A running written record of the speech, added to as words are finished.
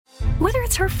Whether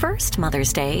it's her first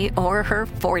Mother's Day or her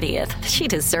 40th, she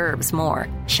deserves more.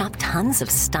 Shop tons of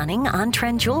stunning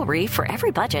on-trend jewelry for every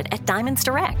budget at Diamonds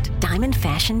Direct. Diamond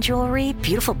fashion jewelry,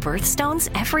 beautiful birthstones,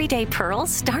 everyday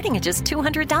pearls starting at just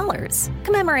 $200.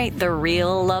 Commemorate the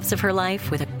real loves of her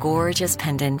life with a gorgeous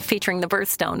pendant featuring the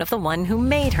birthstone of the one who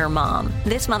made her mom.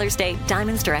 This Mother's Day,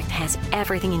 Diamonds Direct has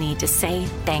everything you need to say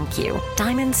thank you.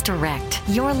 Diamonds Direct.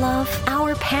 Your love,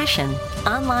 our passion.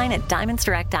 Online at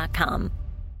diamondsdirect.com.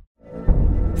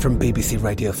 From BBC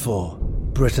Radio 4,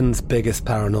 Britain's biggest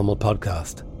paranormal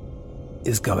podcast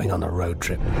is going on a road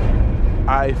trip.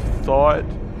 I thought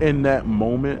in that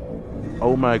moment,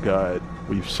 oh my God,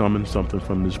 we've summoned something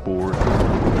from this board.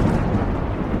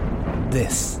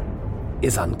 This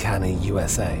is Uncanny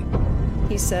USA.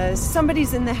 He says,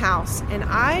 somebody's in the house, and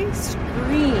I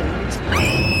screamed.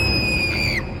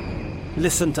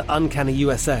 Listen to Uncanny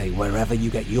USA wherever you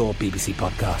get your BBC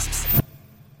podcasts,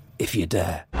 if you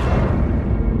dare.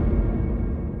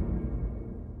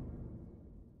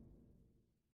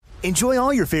 Enjoy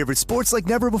all your favorite sports like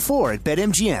never before at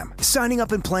BetMGM. Signing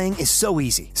up and playing is so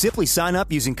easy. Simply sign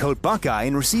up using code Buckeye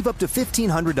and receive up to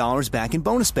 $1,500 back in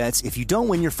bonus bets if you don't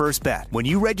win your first bet. When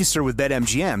you register with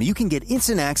BetMGM, you can get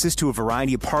instant access to a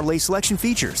variety of parlay selection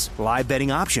features, live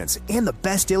betting options, and the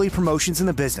best daily promotions in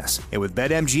the business. And with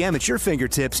BetMGM at your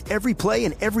fingertips, every play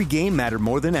and every game matter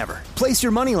more than ever. Place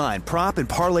your moneyline, prop, and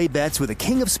parlay bets with the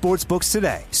king of sportsbooks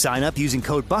today. Sign up using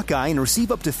code Buckeye and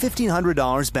receive up to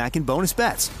 $1,500 back in bonus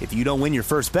bets if you don't win your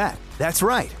first bet. That's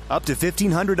right, up to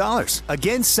 $1,500.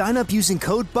 Again, sign up using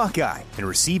code Buckeye and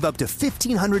receive up to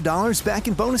 $1,500 back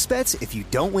in bonus bets if you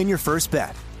don't win your first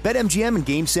bet. BetMGM and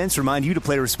GameSense remind you to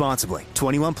play responsibly.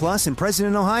 21 plus and present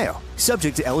in Ohio.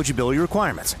 Subject to eligibility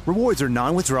requirements. Rewards are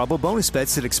non-withdrawable bonus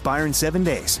bets that expire in 7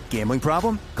 days. Gambling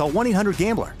problem? Call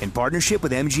 1-800-GAMBLER in partnership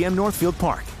with MGM Northfield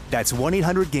Park. That's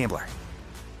 1-800-GAMBLER.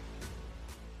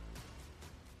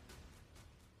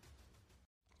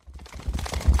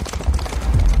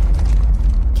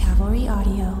 Cavalry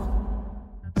Audio.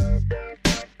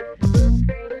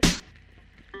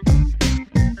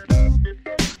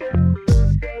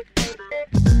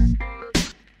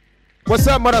 What's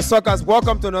up, Mother Suckers?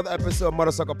 Welcome to another episode of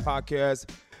Mother Sucker Podcast.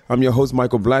 I'm your host,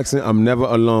 Michael Blackson. I'm never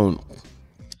alone.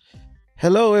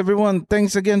 Hello, everyone.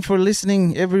 Thanks again for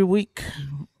listening every week.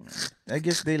 I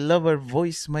guess they love our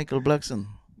voice, Michael Blackson.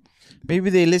 Maybe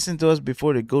they listen to us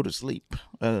before they go to sleep.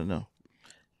 I don't know.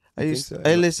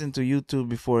 I listen to YouTube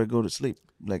before I go to sleep.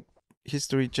 Like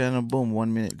History Channel, boom,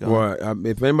 1 minute gone. Well,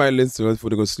 if anybody listens to us before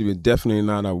they go to sleep, it's definitely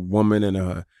not a woman and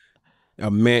a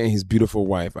man and his beautiful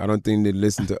wife. I don't think they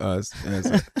listen to us.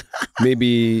 As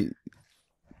maybe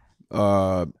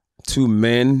two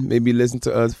men maybe listen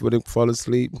to us before they fall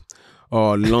asleep.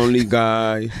 Or a lonely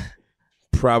guy,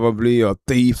 probably a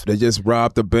thief that just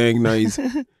robbed a bank. Now he's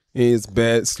in his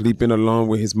bed sleeping alone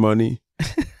with his money.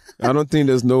 I don't think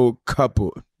there's no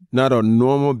couple, not a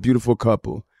normal, beautiful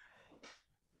couple,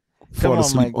 fall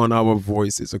asleep on our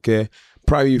voices, okay?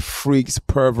 Probably freaks,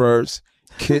 perverts,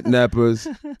 kidnappers,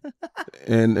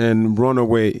 and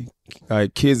runaway,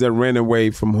 like kids that ran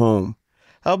away from home.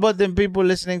 How about them people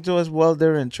listening to us while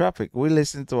they're in traffic? We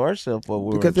listen to ourselves while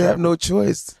we're because they have no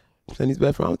choice. Chinese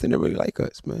best friend, I don't think they really like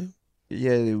us, man.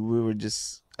 Yeah, we were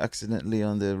just accidentally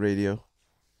on the radio.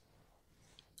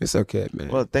 It's okay, man.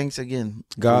 Well, thanks again.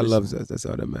 God loves us. That's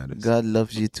all that matters. God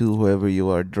loves you too, whoever you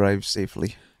are. Drive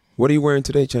safely. What are you wearing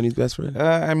today, Chinese best friend?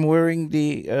 I'm wearing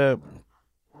the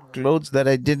clothes that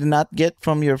I did not get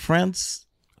from your friends.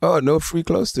 Oh, no free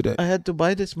clothes today. I had to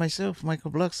buy this myself,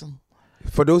 Michael Blackson.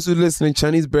 For those who are listening,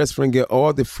 Chinese best friend get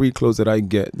all the free clothes that I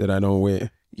get that I don't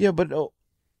wear. Yeah, but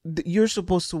you're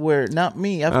supposed to wear it, not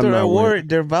me. After I wore it,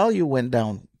 their value went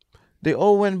down. They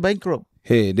all went bankrupt.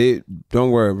 Hey,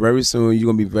 don't worry. Very soon, you're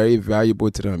going to be very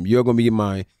valuable to them. You're going to be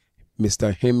my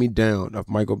Mr. Hand-Me-Down of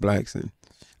Michael Blackson.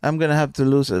 I'm going to have to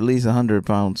lose at least 100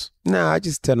 pounds. Nah, I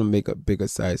just tell them make a bigger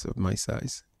size of my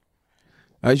size.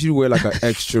 I usually wear like an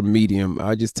extra medium.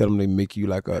 I just tell them they make you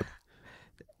like a...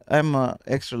 I'm a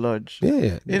extra large.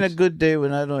 Yeah. In a good day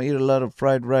when I don't eat a lot of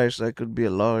fried rice, I could be a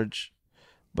large.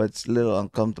 But it's a little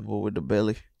uncomfortable with the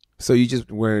belly. So you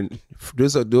just wearing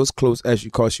those clothes actually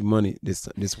cost you money this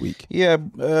week? Yeah,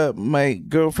 my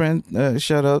girlfriend.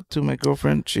 Shout out to my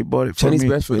girlfriend. She bought it for Chinese me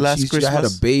best friend. last Christmas. You had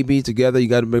a baby together. You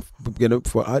got to get up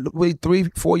for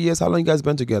 3-4 years. How long you guys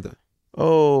been together?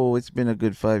 Oh, it's been a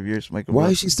good 5 years, Michael. Why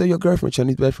is she still your girlfriend,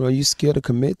 Chinese best friend? Are you scared to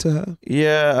commit to her?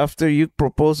 Yeah, after you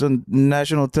propose on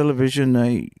national television,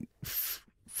 I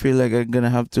feel like I'm gonna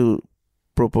have to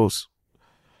propose.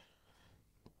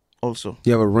 Also,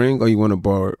 you have a ring, or you want to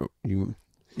borrow?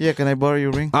 Yeah, can I borrow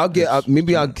your ring? I'll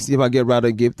see if I get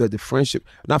rather give the friendship.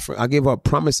 I gave her a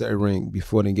promissory ring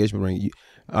before the engagement ring.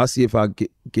 I'll see if I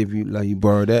give you you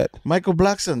borrow that. Michael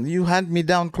Blackson, you hand me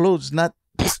down clothes, not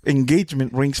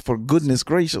engagement rings. For goodness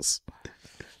gracious.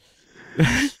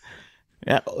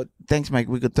 Yeah, thanks, Mike.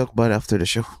 We could talk about it after the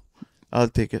show. I'll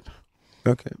take it.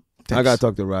 Okay. Thanks. I gotta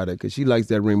talk to Rada because she likes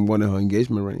that ring more than her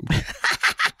engagement ring.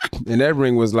 And that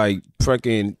ring was like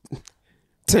fucking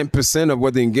 10% of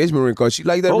what the engagement ring cost. She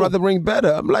liked that other ring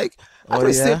better. I'm like, I could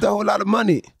have saved a whole lot of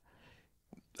money.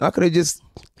 I could have just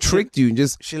tricked you and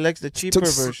just she likes the cheaper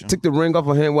version. Took the ring off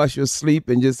her hand while she was asleep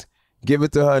and just give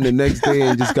it to her, and the next day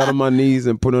and just got on my knees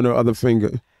and put on her other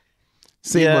finger.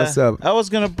 Save myself. I was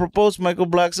gonna propose Michael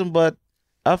Blackson, but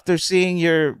after seeing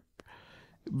your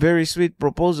very sweet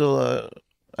proposal,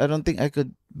 I don't think I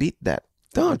could beat that.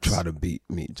 Don't try to beat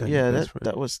me, Chinese. Yeah,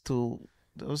 that was too.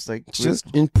 That was like just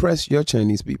impress your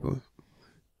Chinese people.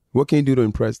 What can you do to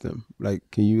impress them? Like,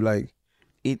 can you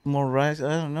eat more rice?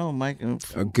 I don't know, Mike.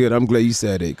 Good. I'm glad you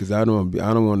said it because I don't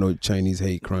want no Chinese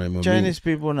hate crime on Chinese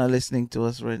people are not listening to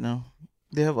us right now.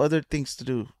 They have other things to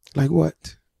do. Like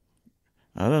what?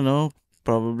 I don't know.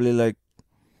 Probably like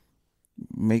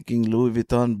making Louis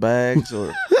Vuitton bags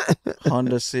or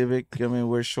Honda Civic. I mean,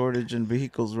 we're shortage in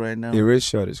vehicles right now. There is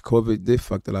shortage. COVID did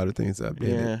fucked a lot of things up.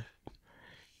 Yeah.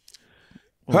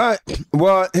 All right.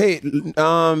 Well, hey,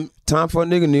 time for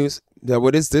nigga news.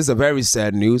 This is a very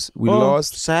sad news. We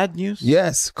lost. Sad news?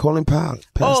 Yes, Colin Powell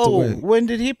passed away. When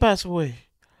did he pass away?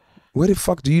 Where the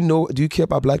fuck do you care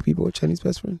about black people or Chinese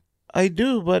best friend? I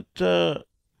do, but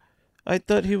I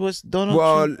thought he was Donald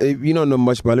Trump. Well, you don't know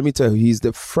much, but let me tell you, he's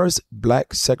the first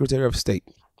black Secretary of State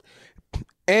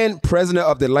and president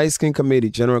of the Light Skin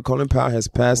Committee. General Colin Powell has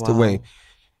passed away.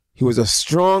 He was a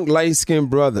strong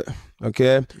light-skinned brother,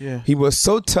 okay? Yeah. He was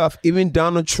so tough, even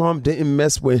Donald Trump didn't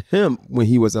mess with him when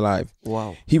he was alive.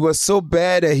 Wow. He was so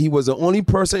bad that he was the only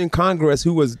person in Congress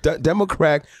who was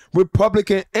Democrat,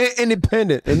 Republican, and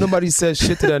independent. And nobody said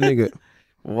shit to that nigga.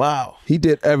 Wow. He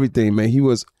did everything, man. He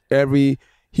was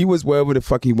wherever the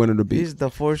fuck he wanted to be. He's the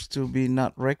force to be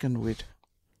not reckoned with.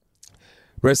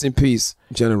 Rest in peace,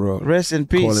 General. Rest in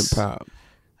peace. Colin Powell.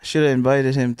 I should have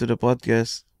invited him to the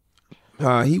podcast.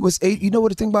 He was 8. You know what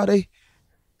the thing about it?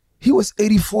 He was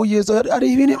 84 years old. I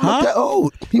didn't even look that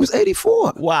old. He was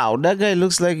 84. Wow, that guy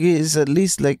looks like he is at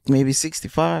least like maybe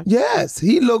 65. Yes,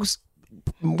 he looks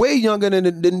way younger than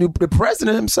the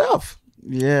president himself.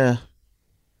 Yeah.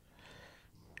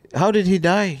 How did he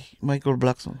die, Michael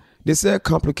Blackson? They said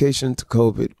complication to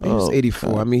COVID. He was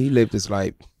 84. I mean, he lived his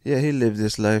life. Yeah, he lived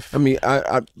his life. I mean,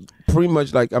 I pretty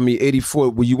much 84.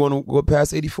 Would you want to go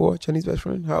past 84, Chinese best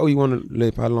friend? How you want to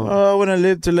live? How long? I want to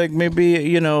live to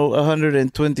maybe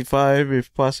 125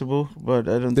 if possible, but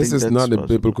I don't think this is that's not the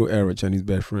possible. biblical era, Chinese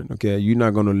best friend. Okay, you're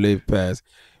not gonna live past.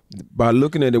 By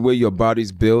looking at the way your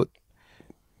body's built,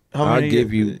 I'll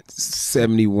give you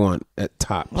 71 at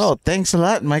tops. Oh, thanks a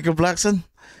lot, Michael Blackson.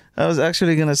 I was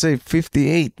actually gonna say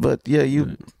 58, but yeah,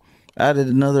 you added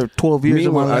another 12 years.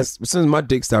 Meanwhile, since my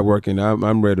dick stopped working,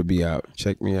 I'm ready to be out.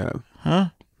 Check me out.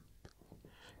 Huh?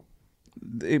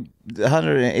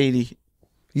 180.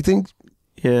 You think?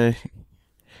 Yeah.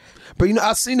 But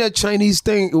I seen that Chinese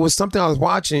thing. It was something I was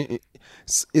watching.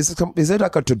 Is it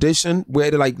like a tradition where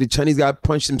the Chinese guy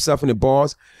punched himself in the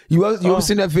balls? You ever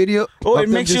seen that video? Oh, it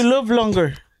makes you live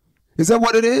longer. Is that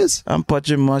what it is? I'm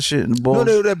punching my shit in the balls.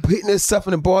 No, they're hitting themselves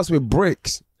in the balls with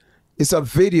bricks. It's a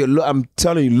video. Look, I'm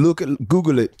telling you,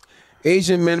 Google it.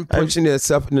 Asian men punching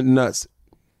themselves in the nuts.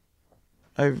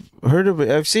 I've heard of it.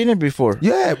 I've seen it before.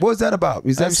 Yeah, what's that about?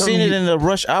 Is that I've seen it in the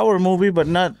Rush Hour movie, but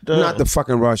not the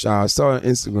fucking Rush Hour. I saw it on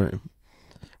Instagram.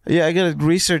 Yeah, I gotta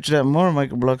research that more,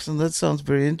 Michael Blackson. That sounds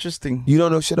very interesting. You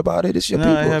don't know shit about it? It's your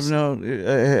people. I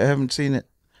haven't seen it.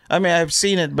 I mean, I've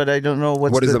seen it, but I don't know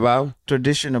what it's about.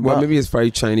 Tradition about. Well, maybe it's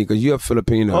probably Chinese because you're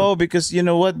Filipino. Oh, because you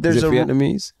know what? There's is it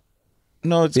Vietnamese?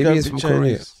 No, it's maybe got it's to be from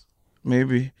Chinese. Korea.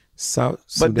 Maybe. South.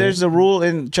 But there's a rule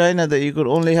in China that you could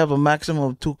only have a maximum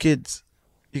of 2 kids.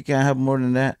 You can't have more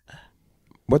than that.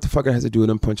 What the fuck has to do with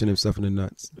them punching himself in the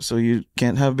nuts? So you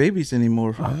can't have babies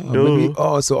anymore.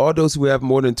 So all those who have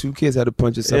more than 2 kids had to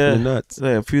punch themselves in the nuts.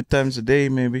 Like a few times a day,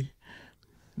 maybe.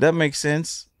 That makes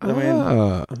sense. I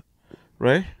mean,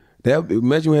 right?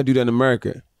 Imagine we had to do that in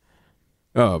America.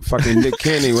 Oh, fucking Nick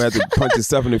Cannon would have to punch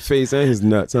himself in the face and his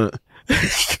nuts, huh?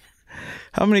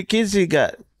 How many kids he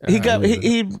got?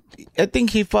 I think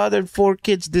he fathered 4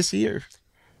 kids this year.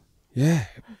 Yeah.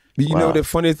 You know the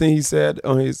funny thing he said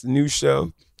on his new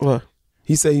show? What?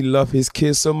 He said he loved his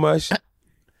kids so much that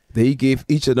he gave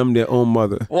each of them their own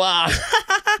mother. Wow.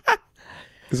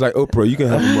 It's like Oprah. You can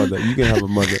have a mother. You can have a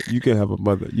mother. You can have a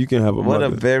mother. You can have a What mother. a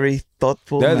very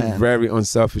thoughtful That's man. very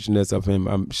unselfishness of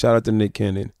him. Shout out to Nick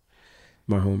Cannon,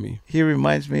 my homie. He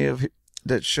reminds me of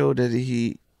that show that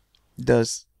he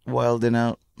does, Wildin'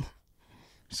 Out.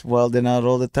 He's wilding out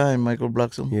all the time, Michael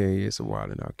Blackson. Yeah, he is a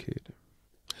wild and out kid.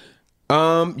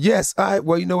 Yes. All right.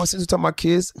 Well, you know what? Since we're talking about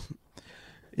kids,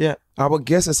 Yeah. I would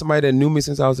guess it's somebody that knew me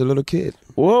since I was a little kid.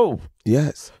 Whoa.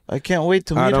 Yes. I can't wait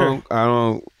to meet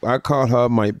her. I call her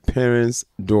my parents'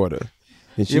 daughter,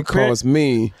 and she Your calls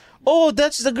me. Oh,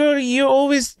 that's the girl you're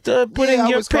always putting I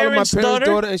your was calling parents' my parents'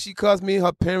 daughter? and she calls me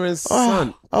her parents' Oh,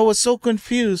 son. I was so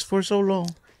confused for so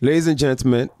long. Ladies and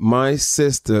gentlemen, my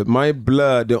sister, my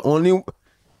blood, the only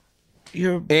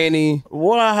You're Annie,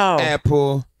 wow.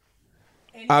 Apple,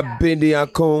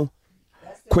 Abidiakon,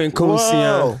 Quinconcia,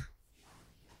 Wow.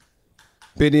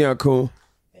 Bidiakon,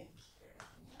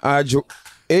 Ajo,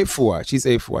 Afua. She's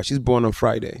Afua. She's born on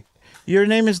Friday. Your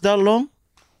name is that long?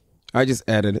 I just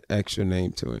added an extra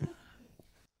name to it.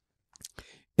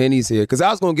 Annie's here because I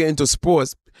was gonna get into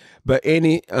sports, but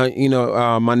Annie,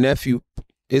 my nephew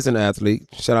is an athlete.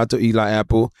 Shout out to Eli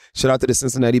Apple. Shout out to the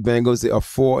Cincinnati Bengals. They are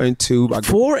 4-2.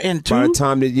 4-2. By the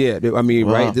time that,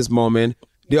 Wow. right this moment,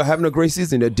 they're having a great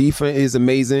season. Their defense is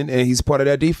amazing, and he's part of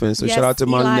that defense. So Yes, shout out to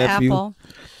my Eli nephew. Apple.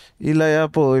 Eli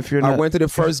Apple, if you're I not. went to the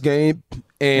first game,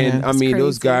 and Yeah.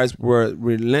 those crazy. guys were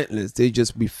relentless. They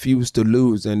just refused to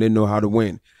lose, and they know how to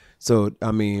win. So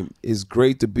it's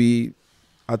great to be.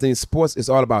 I think sports is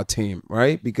all about team,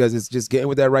 right? Because it's just getting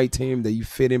with that right team that you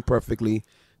fit in perfectly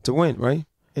to win, right?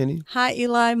 Annie? Hi,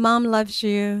 Eli. Mom loves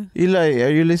you. Eli, are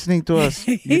you listening to us?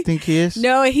 You think he is?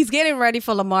 No, he's getting ready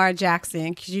for Lamar Jackson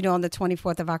because, on the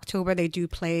 24th of October, they do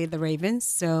play the Ravens.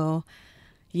 So,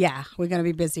 yeah, we're going to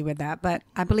be busy with that. But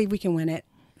I believe we can win it.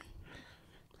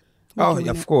 Oh, can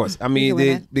yeah, win of it. course. We can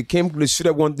win They should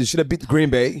have won. They should have beat Green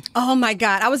Bay. Oh, my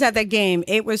God. I was at that game.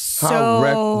 It was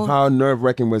How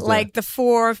nerve-wracking was that? like the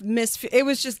fourth miss. It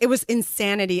was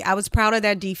insanity. I was proud of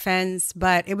their defense,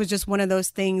 but it was just one of those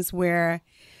things where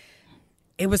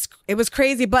it was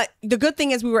crazy. But the good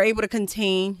thing is we were able to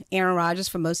contain Aaron Rodgers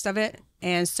for most of it.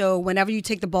 And so whenever you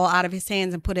take the ball out of his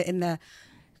hands and put it in the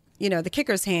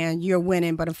kicker's hand, you're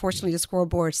winning. But unfortunately, the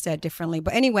scoreboard said differently.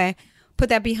 But anyway, put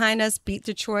that behind us, beat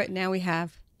Detroit. Now we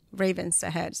have Ravens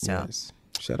ahead. So Yes.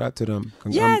 Shout out to them.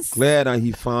 Yes. I'm glad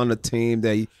he found a team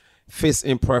that he fits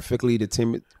in perfectly. The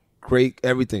team, great,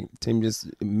 everything. The team just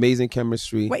amazing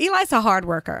chemistry. Well, Eli's a hard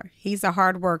worker. He's a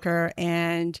hard worker,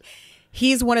 and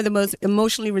he's one of the most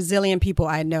emotionally resilient people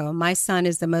I know. My son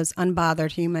is the most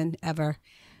unbothered human ever.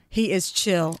 He is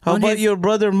chill. How On about his- your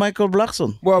brother, Michael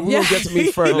Blackson? Well, we're gonna get to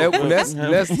me first. Let's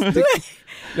stick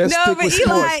No, with but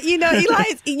sports. Eli,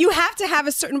 you have to have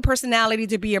a certain personality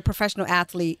to be a professional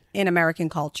athlete in American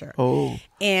culture. Oh.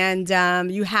 And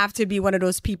you have to be one of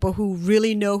those people who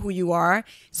really know who you are.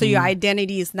 So your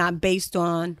identity is not based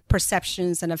on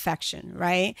perceptions and affection,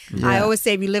 right? I always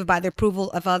say if you live by the approval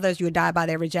of others, you die by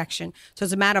their rejection. So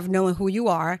it's a matter of knowing who you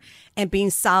are and being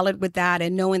solid with that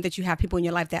and knowing that you have people in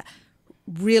your life that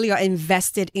really are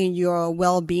invested in your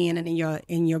well-being and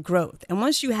in your growth. And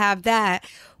once you have that,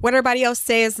 what everybody else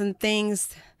says and things,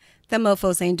 them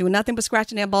mofos ain't doing nothing but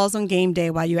scratching their balls on game day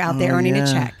while you're out there earning a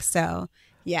check. So,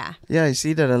 yeah. Yeah, I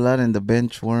see that a lot in the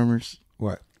bench warmers,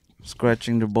 What?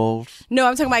 scratching the balls. No,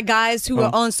 I'm talking about guys who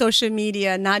are on social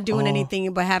media, not doing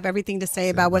anything but have everything to say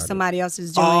about what somebody else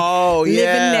is doing. Oh, living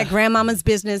yeah. in their grandmama's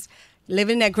business,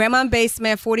 living in their grandma's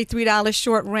basement, $43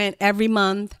 short rent every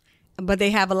month. But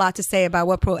they have a lot to say about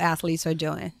what pro athletes are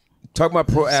doing. Talk about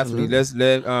pro athlete. Let's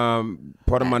let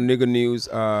part of my nigga news.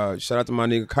 Shout out to my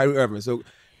nigga Kyrie Irving. So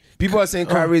people are saying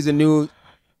Kyrie's the new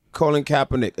Colin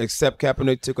Kaepernick, except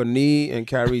Kaepernick took a knee and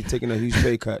Kyrie's taking a huge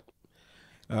pay cut.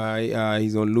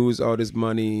 He's gonna lose all this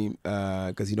money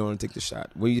because he don't want to take the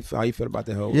shot. How you feel about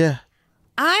the whole? Yeah.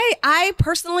 I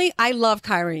personally, I love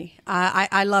Kyrie.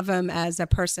 I love him as a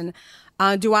person.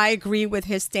 Do I agree with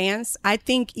his stance? I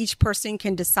think each person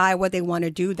can decide what they want to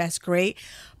do. That's great.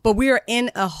 But we are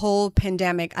in a whole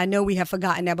pandemic. I know we have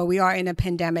forgotten that, but we are in a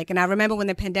pandemic. And I remember when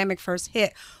the pandemic first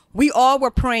hit, we all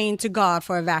were praying to God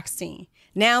for a vaccine.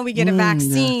 Now we get a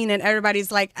vaccine and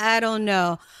everybody's like, I don't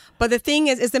know. But the thing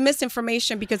is, it's the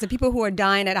misinformation because the people who are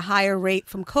dying at a higher rate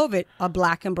from COVID are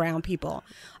Black and brown people.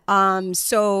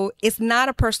 So it's not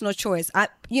a personal choice.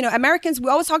 Americans, we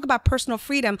always talk about personal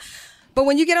freedom. But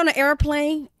when you get on an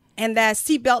airplane and that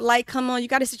seatbelt light come on, you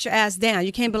got to sit your ass down.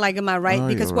 You can't be like, am I right? Oh,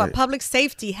 Because you're what? right. Public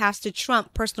safety has to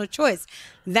trump personal choice.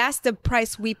 That's the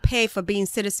price we pay for being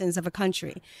citizens of a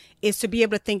country, is to be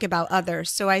able to think about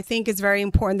others. So I think it's very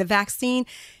important. The vaccine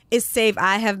is safe.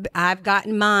 I've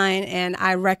gotten mine, and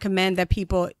I recommend that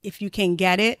people, if you can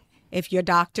get it, If your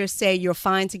doctors say you're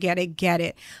fine to get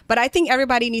it. But I think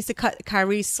everybody needs to cut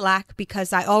Kyrie slack,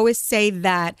 because I always say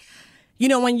that,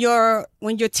 when your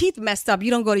teeth messed up, you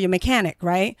don't go to your mechanic,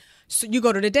 right? So you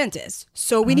go to the dentist.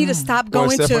 So we need to stop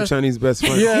going except to for Chinese best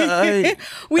friend. Yeah,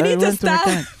 we need to stop.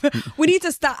 We need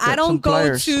to stop. I don't go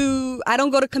pliers. to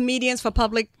comedians for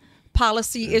public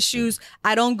policy issues.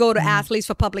 I don't go to athletes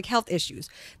for public health issues.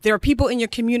 There are people in your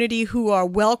community who are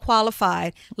well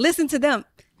qualified. Listen to them.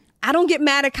 I don't get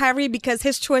mad at Kyrie because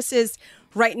his choices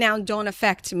right now don't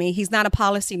affect me. He's not a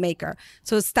policymaker.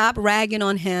 So stop ragging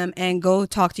on him and go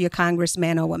talk to your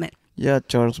congressman or woman. Yeah,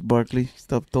 Charles Barkley.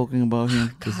 Stop talking about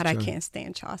him. God, I can't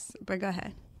stand Charles. But go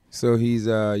ahead. So he's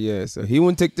so he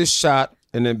wouldn't take this shot,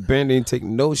 and then Ben didn't take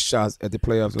no shots at the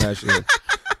playoffs last year.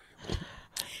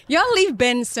 Y'all leave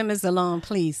Ben Simmons alone,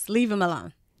 please. Leave him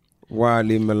alone. Why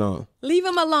leave him alone? Leave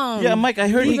him alone. Yeah, Mike, I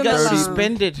heard Leave he him got alone.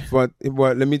 suspended. But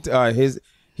let me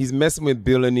he's messing with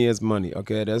billionaires' money.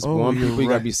 Okay, that's one you're people you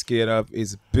gotta right. be scared of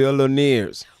is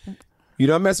billionaires. You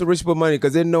don't mess with rich people money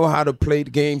because they know how to play the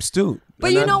games too.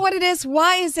 But you know what it is?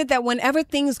 Why is it that whenever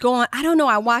things go on, I don't know,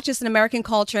 I watch this in American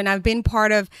culture, and I've been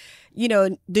part of,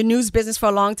 the news business for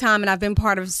a long time, and I've been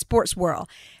part of the sports world.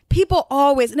 People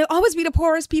always, and they always be the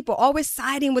poorest people, always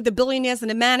siding with the billionaires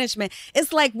and the management.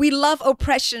 It's like, we love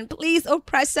oppression. Please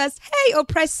oppress us. Hey,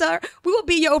 oppressor, we will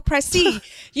be your oppressee.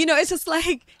 It's just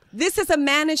like, this is a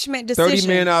management decision. $30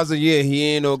 million a year. He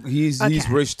ain't no. He's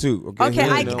rich too.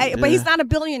 Okay, But he's not a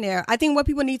billionaire. I think what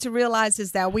people need to realize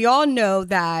is that we all know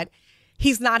that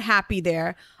he's not happy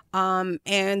there. And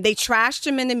they trashed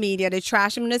him in the media. They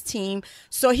trashed him in his team.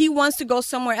 So he wants to go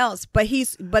somewhere else.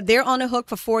 But they're on the hook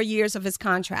for 4 years of his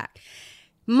contract.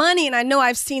 Money, and I know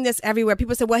I've seen this everywhere.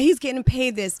 People say, well, he's getting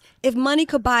paid this. If money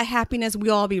could buy happiness, we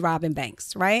all be robbing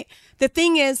banks, right? The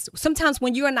thing is, sometimes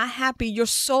when you are not happy, your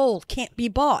soul can't be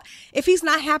bought. If he's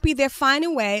not happy, they're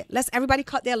finding a way. Let's everybody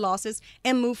cut their losses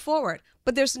and move forward.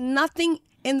 But there's nothing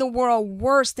in the world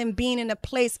worse than being in a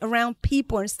place around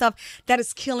people and stuff that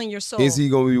is killing your soul. Is he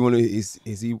gonna be willing?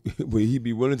 Will he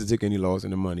be willing to take any loss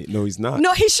in the money? No, he's not.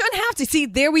 No, he shouldn't have to. See,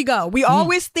 there we go. We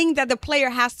always think that the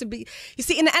player has to be. You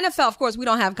see, in the NFL, of course, we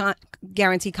don't have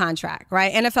guaranteed contract,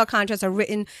 right? NFL contracts are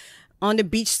written on the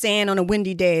beach sand on a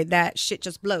windy day. That shit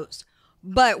just blows.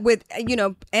 But with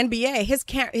NBA,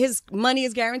 his money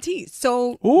is guaranteed,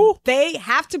 so they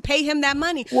have to pay him that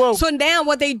money. Whoa. So now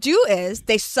what they do is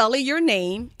they sully your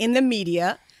name in the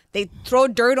media. They throw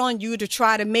dirt on you to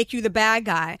try to make you the bad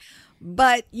guy.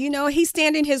 But, he's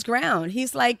standing his ground.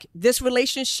 He's like, this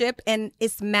relationship and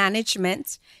its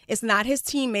management, it's not his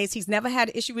teammates. He's never had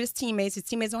an issue with his teammates. His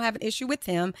teammates don't have an issue with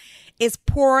him. It's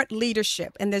poor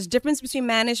leadership. And there's difference between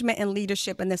management and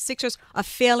leadership. And the Sixers are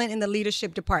failing in the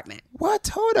leadership department. What?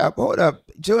 Hold up.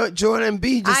 Joel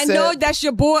Embiid just said. I know that's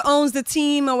your boy owns the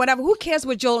team or whatever. Who cares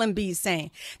what Joel Embiid is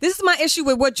saying? This is my issue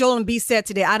with what Joel Embiid said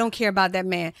today. I don't care about that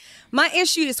man. My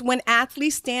issue is when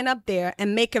athletes stand up there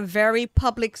and make a very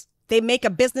public They make a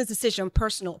business decision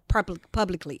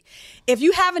publicly. If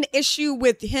you have an issue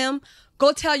with him,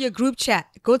 go tell your group chat.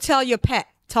 Go tell your pet.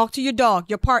 Talk to your dog,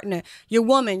 your partner, your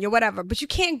woman, your whatever. But you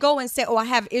can't go and say, I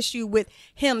have issue with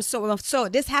him. So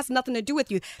this has nothing to do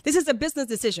with you. This is a business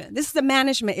decision. This is a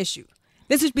management issue.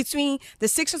 This is between the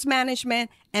Sixers management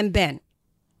and Ben.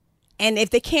 And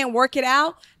if they can't work it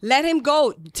out, let him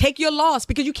go. Take your loss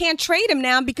because you can't trade him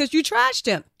now because you trashed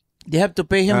him. They have to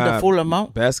pay him the full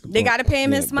amount. Basketball. They got to pay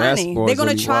him his money. They're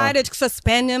going to try to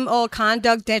suspend him or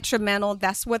conduct detrimental.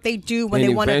 That's what they do when they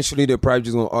want to. Eventually, they're probably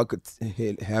just going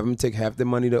to have him take half the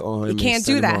money to own him. You can't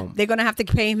do that. They're going to have to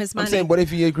pay him his money. I'm saying, what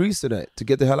if he agrees to that to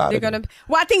get the hell out of here?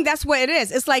 Well, I think that's what it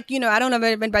is. It's like, I don't know if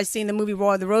anybody's seen the movie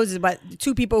War of the Roses, but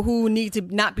two people who need to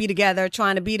not be together,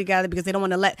 trying to be together because they don't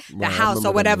want to let the house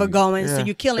or whatever going. Yeah. So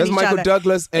you're killing each other. That's Michael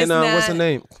Douglas and what's her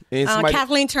name?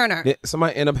 Kathleen Turner.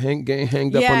 Somebody end up getting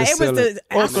hanged up on the ceiling.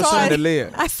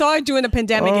 I saw it during the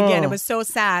pandemic again. It was so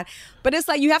sad. But it's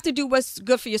like you have to do what's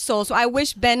good for your soul. So I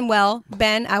wish Ben well.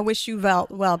 Ben, I wish you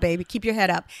well, baby. Keep your head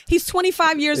up. He's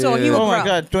 25 years old. He will grow. Oh, my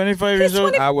God. 25 years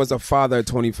old? I was a father at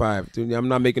 25. Dude, I'm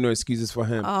not making no excuses for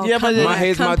him. Oh, yeah, but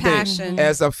here's my thing.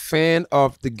 As a fan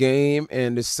of the game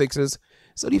and the Sixers,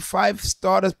 so the 5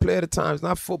 starters play at a time. It's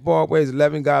not football where it's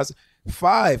 11 guys.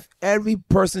 5. Every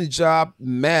person's job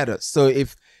matters. So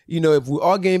if we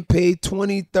all getting paid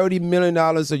 $20, $30 million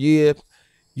a year,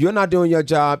 you're not doing your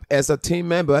job as a team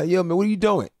member. Yo, man, what are you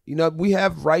doing? We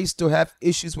have rights to have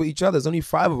issues with each other. There's only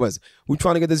 5 of us. We're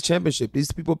trying to get this championship.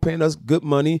 These people paying us good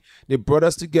money. They brought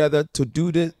us together to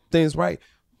do the things right.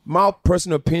 My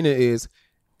personal opinion is,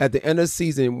 at the end of the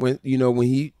season, when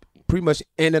he pretty much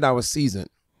ended our season,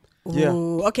 Yeah.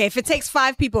 Ooh, okay, if it takes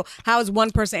 5 people, how is one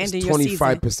person ending your season?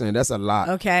 25%. That's a lot.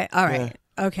 Okay, all right.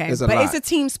 Okay, It's a but lot. it's a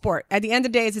team sport. At the end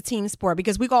of the day, it's a team sport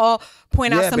because we can all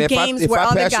point out some man, games if where I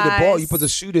other pass guys. you the ball, you put the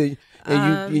shooter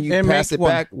and you And pass make it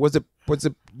one. back.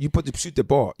 You put the shoot the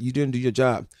ball. You didn't do your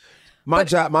job. My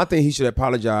thing, he should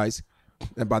apologize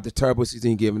about the terrible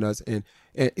season he given us, and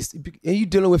you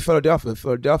dealing with Philadelphia.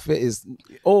 Philadelphia is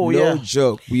no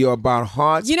joke. We are about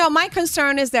hearts. You know, my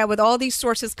concern is that with all these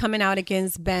sources coming out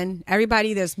against Ben,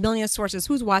 there's million sources.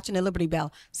 Who's watching the Liberty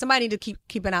Bell? Somebody to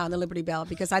keep an eye on the Liberty Bell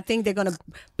because I think they're going to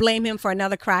blame him for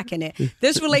another crack in it.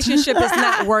 This relationship is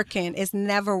not working. It's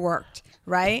never worked,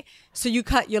 right? So you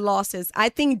cut your losses. I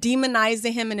think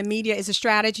demonizing him in the media is a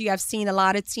strategy I've seen a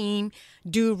lot of teams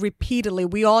do repeatedly.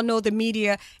 We all know the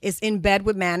media is in bed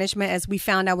with management, as we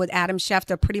found out with Adam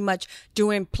Schefter, pretty much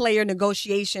doing player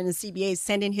negotiation, and CBA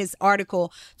sending his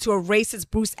article to a racist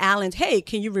Bruce Allen. Hey,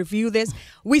 can you review this?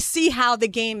 We see how the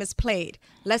game is played.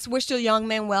 Let's wish the young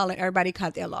men well and everybody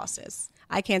cut their losses.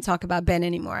 I can't talk about Ben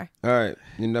anymore. All right,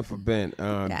 enough of Ben.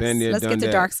 Yes. Ben there, Let's done get to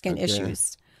that. dark skin Okay.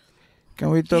 issues. Can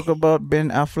we talk about Ben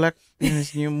Affleck in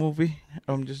his new movie?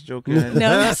 I'm just joking. No,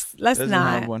 let's Doesn't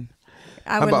not. have one.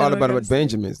 How about All About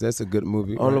Benjamins? That's a good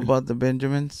movie. All right? About the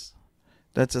Benjamins.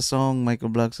 That's a song, Michael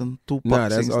Blackson. Tupac Nah,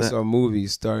 that's sings also that. a movie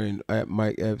starring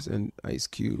Mike Epps and Ice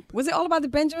Cube. Was it All About the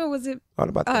Benjamin? Was it? All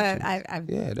About that.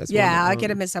 I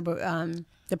get a mix up with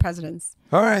the presidents.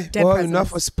 All right. Dead Well, presidents.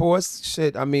 enough of sports.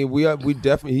 Shit. I mean, we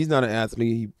definitely. He's not an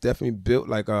athlete. He definitely built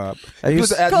like a.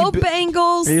 used to- Go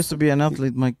Bengals! I used to be an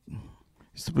athlete, Mike.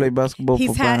 Used to play basketball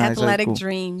He's for had Van Nuys High athletic School.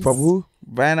 dreams. From who?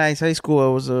 Van Nuys High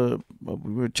School.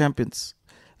 We were champions.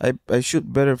 I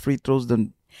shoot better free throws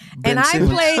than Ben And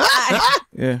Simmons.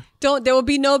 yeah. There will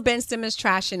be no Ben Simmons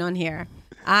trashing on here.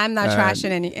 I'm not trashing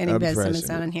any I'm Ben Simmons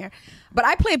trashing it. on here. But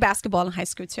I played basketball in high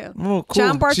school too. Oh, cool.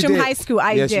 John She Bartram did. High School.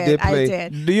 I Yeah, she did I play.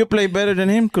 did. Do you play better than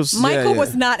him? Cause Michael yeah.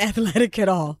 was not athletic at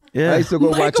all. yeah. I used to go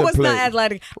watch Michael him was play. not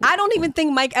athletic. I don't even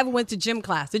think Mike ever went to gym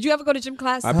class. Did you ever go to gym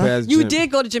class? I passed You gym.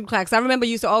 did go to gym class. I remember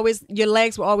you used to always, your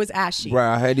legs were always ashy.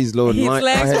 Right, I had these little His lines.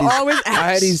 legs were always I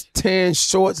had ashy. these tan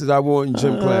shorts that I wore in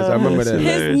gym class. I remember that.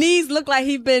 His knees looked like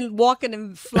he'd been walking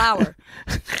in flour.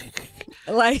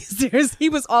 Like, seriously, he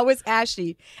was always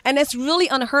ashy. And it's really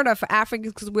unheard of for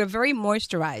Africans because we're very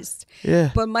moisturized. Yeah.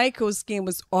 But Michael's skin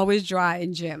was always dry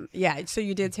in gym. Yeah, so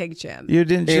you did take gym. You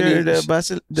didn't And share he- the she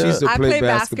basketball. used to I play played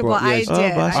basketball. I Yeah, did.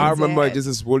 basketball. I remember did. just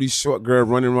this really short girl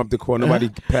running up the court. Nobody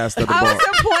passed her the I ball.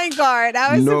 was a point guard.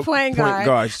 I was No a point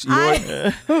guard. You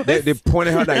know what? They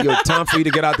pointed her like, yo, time for you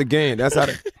to get out the game. That's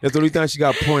the only time she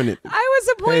got pointed. I was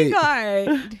a point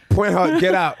guard. Point her,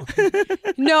 get out.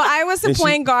 No, I was a And she-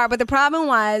 point guard, but the problem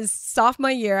was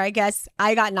sophomore year, I guess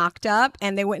I got knocked up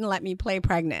and they wouldn't let me play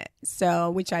pregnant. So,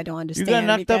 which I don't You understand. got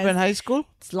knocked up because in high school?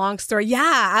 It's a long story.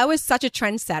 Yeah, I was such a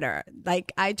trendsetter.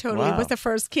 Like, I totally Wow. was the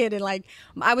first kid. And like,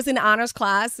 I was in the honors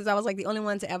class because I was like the only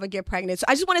one to ever get pregnant. So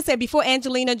I just want to say, before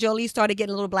Angelina Jolie started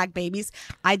getting little black babies,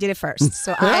 I did it first.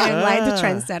 So I am like the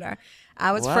trendsetter.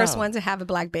 I was the first Wow. one to have a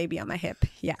black baby on my hip.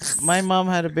 Yes. My mom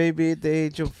had a baby at the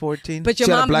age of 14. But your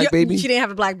She had a mom, black baby? she didn't have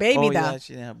a black baby oh, though. yeah,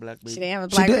 she didn't have a black baby. She didn't have a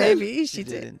black did? baby. She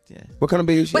did. didn't, yeah. What kind of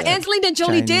baby she But had? Angelina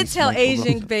Jolie did Chinese tell Michael Asian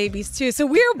Jackson. babies too. So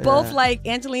we were both like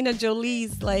Angelina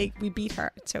Jolie's, like we beat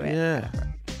her to it. Yeah.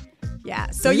 Yeah.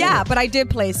 So yeah, but I did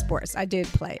play sports. I did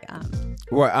play.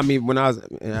 Well, I mean, when I was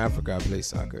in Africa, I played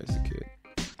soccer as a kid.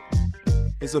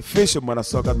 It's official, Mother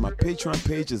Suckers. My Patreon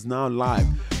page is now live.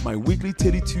 My weekly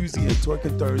Titty Tuesday and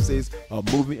Twerking Thursdays are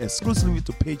moving exclusively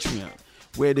to Patreon,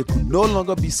 where they could no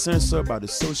longer be censored by the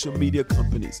social media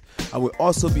companies. I will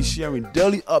also be sharing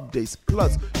daily updates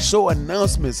plus show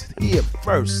announcements here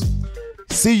first.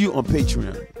 See you on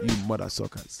Patreon, you Mother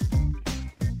Suckers.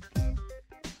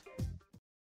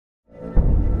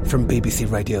 From BBC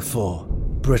Radio 4,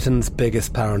 Britain's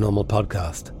biggest paranormal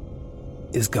podcast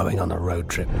is going on a road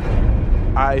trip.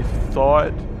 I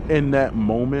thought in that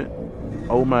moment,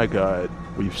 oh my God,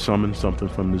 we've summoned something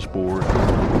from this board.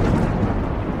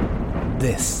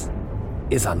 This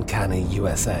is Uncanny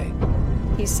USA.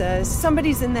 He says,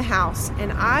 somebody's in the house,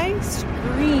 and I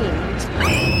screamed.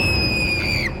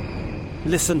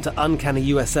 Listen to Uncanny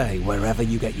USA wherever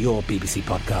you get your BBC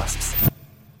podcasts,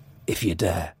 if you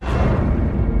dare.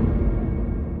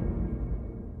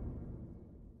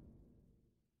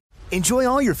 Enjoy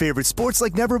all your favorite sports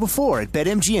like never before at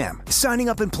BetMGM. Signing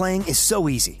up and playing is so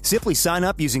easy. Simply sign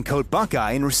up using code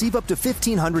Buckeye and receive up to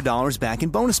 $1,500 back in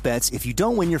bonus bets if you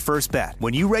don't win your first bet.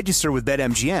 When you register with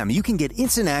BetMGM, you can get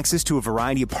instant access to a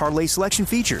variety of parlay selection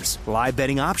features, live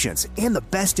betting options, and the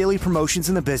best daily promotions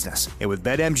in the business. And with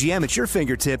BetMGM at your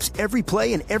fingertips, every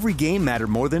play and every game matter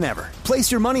more than ever.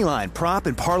 Place your moneyline, prop,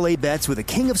 and parlay bets with the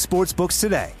king of sportsbooks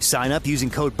today. Sign up using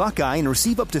code Buckeye and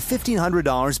receive up to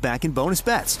 $1,500 back in bonus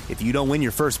bets if you don't win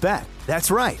your first bet.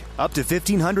 That's right, up to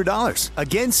 $1,500.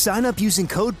 Again, sign up using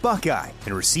code Buckeye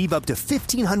and receive up to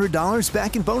 $1,500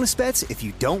 back in bonus bets if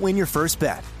you don't win your first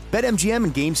bet. BetMGM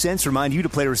and GameSense remind you to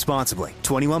play responsibly.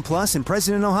 21 plus and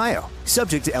present in Ohio.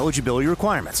 Subject to eligibility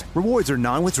requirements. Rewards are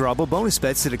non-withdrawable bonus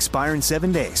bets that expire in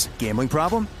 7 days. Gambling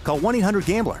problem? Call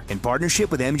 1-800-GAMBLER in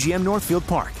partnership with MGM Northfield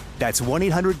Park. That's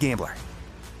 1-800-GAMBLER.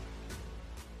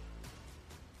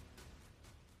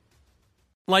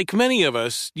 Like many of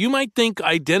us, you might think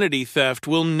identity theft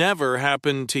will never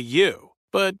happen to you.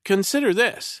 But consider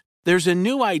this. There's a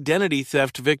new identity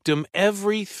theft victim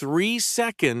every 3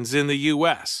 seconds in the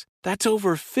U.S. That's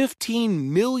over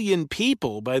 15 million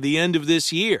people by the end of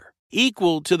this year,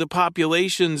 equal to the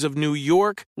populations of New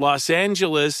York, Los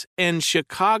Angeles, and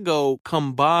Chicago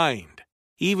combined.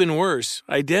 Even worse,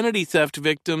 identity theft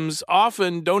victims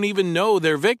often don't even know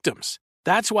they're victims.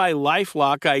 That's why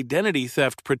LifeLock Identity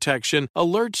Theft Protection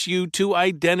alerts you to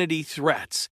identity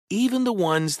threats, even the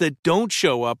ones that don't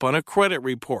show up on a credit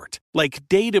report, like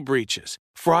data breaches,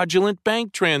 fraudulent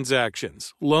bank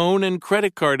transactions, loan and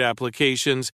credit card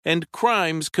applications, and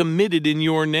crimes committed in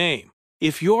your name.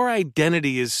 If your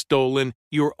identity is stolen,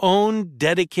 your own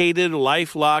dedicated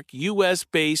LifeLock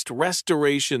U.S.-based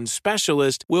restoration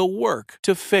specialist will work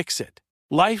to fix it.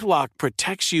 LifeLock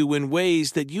protects you in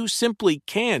ways that you simply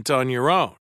can't on your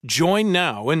own. Join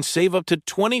now and save up to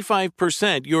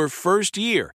 25% your first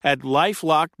year at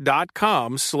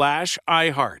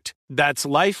LifeLock.com/iHeart. That's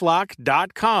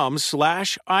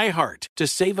LifeLock.com/iHeart to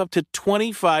save up to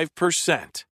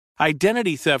 25%.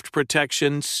 Identity theft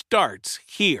protection starts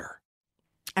here.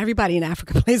 Everybody in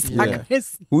Africa plays soccer.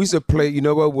 We used to play, you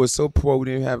know what, was so poor we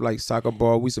didn't have like soccer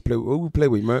ball. We used to play, what we play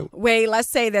with, man? Wait, let's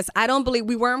say this. I don't believe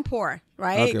we weren't poor,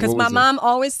 right? Okay, Because what my was it? mom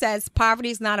always says poverty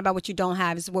is not about what you don't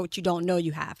have, it's what you don't know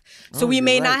you have. So we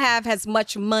may not have as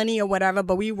much money or whatever,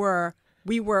 but we were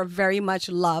very much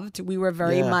loved. We were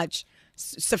very much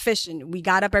sufficient. We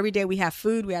got up every day. We had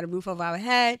food. We had a roof over our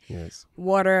head. Yes.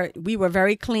 Water. We were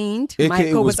very cleaned. AKA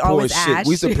Michael was poor always shit. Ash.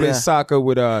 We used to play soccer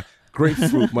with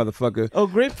grapefruit, motherfucker. Oh,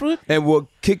 grapefruit? And we'll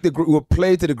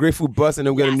play to the grapefruit bus and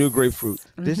then we'll get a new grapefruit.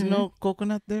 There's no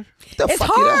coconut there? The It's fuck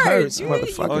hard. That hurts, You-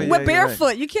 motherfucker. Oh, yeah, we're you're barefoot.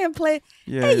 right. You can't play.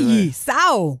 Yeah, Hey, you're right.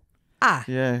 sao. Ah.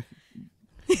 Yeah.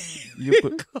 You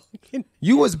put,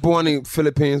 You was born in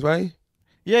Philippines, right?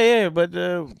 yeah, but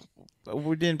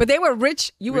we didn't. But they were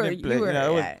rich. You we were. didn't play, You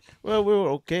were. well, we were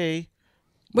okay.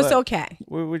 What's but okay?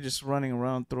 We were just running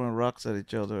around throwing rocks at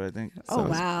each other, I think. Oh So,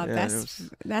 wow, yeah, it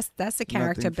was that's a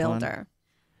character nothing fun. builder.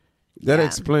 That Yeah.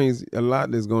 explains a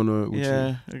lot that's going on with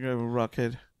Yeah, I got a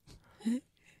rockhead.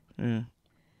 Yeah.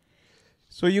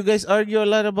 So you guys argue a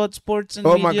lot about sports and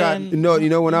you. Oh media my God. and- No, you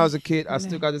know when I was a kid, I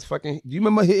still got this fucking... Do you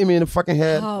remember hitting me in the fucking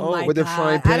head Oh my with the God.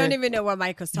 frying pan? I don't even know what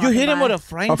Michael's talking You hit him about. with a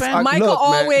frying A pan? fry- Michael Look,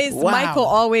 man. always. Wow. Michael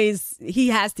always. He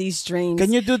has these dreams.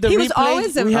 Can you do the He was replay?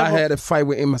 always. We I have had a fight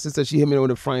with my sister. She hit me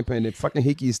with a frying pan. The fucking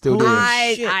hickey is still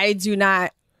there. shit. I do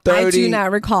not. 30 I do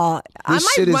not recall. I This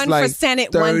shit might is run for like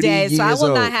Senate one 30 day, so I years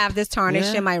will not old. have this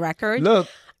tarnished Yeah. in my record. Look,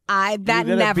 That You got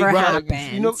a never big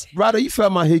happened. you know, Ryder, you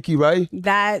felt my hickey, right?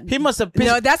 That He must have pissed.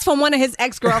 no, that's from one of his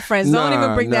ex girlfriends. Don't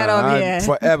even bring that up here.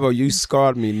 Forever, you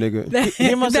scarred me, nigga.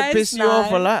 He must have That's pissed you off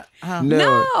a not- lot. Huh?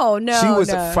 No, She was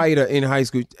no. a fighter in high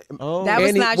school. Oh. That was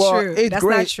Any- not well, true. eighth That's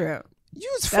grade- not true. You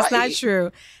was That's fighting. not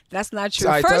true. That's not true.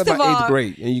 Sorry, talk First of about all, eighth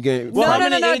grade, and you get Well, how no,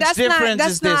 many age that's not. difference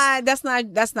That's is this?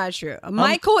 not. That's not true.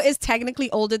 Michael is technically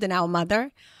older than our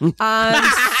mother,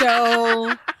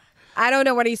 so I don't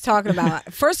know what he's talking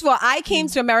about. First of all, I came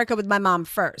to America with my mom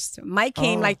first. Mike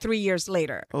came like 3 years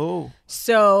later. Oh.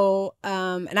 So,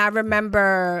 and I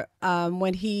remember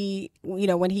when he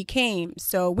came.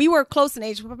 So we were close in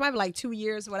age, probably like 2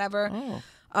 years, whatever,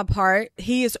 apart.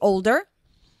 He is older.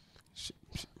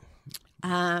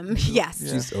 Yes.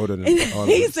 She's older than all of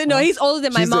He's us. he's older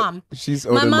than my She's a- mom. she's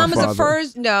older My than my mom is the father.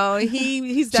 first. No, he's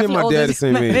She and definitely my older. dad the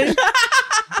same age.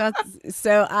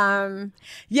 So,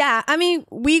 yeah. I mean,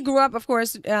 we grew up, of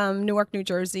course, Newark, New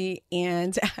Jersey,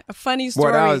 and a funny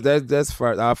story. Well, that's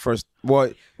first. Our first.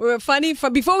 What? Well, funny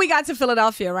before we got to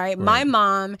Philadelphia, right? My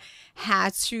mom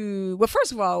had to. Well,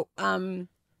 first of all,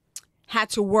 had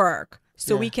to work.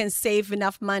 so we can save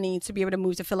enough money to be able to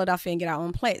move to Philadelphia and get our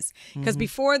own place. Because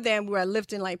before then, we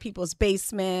lived in like people's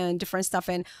basement, different stuff.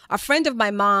 And a friend of my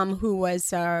mom, who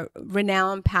was a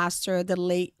renowned pastor, the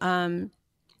late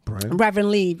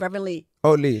Reverend Lee.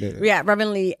 Oh, Lee. Yeah,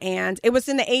 Reverend Lee. And it was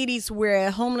in the 80s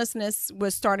where homelessness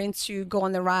was starting to go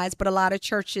on the rise, but a lot of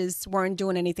churches weren't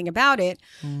doing anything about it.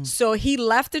 So he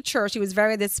left the church. He was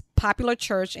this popular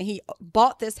church, and he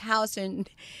bought this house in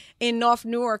North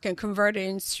Newark and converted it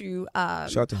into a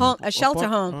shelter home.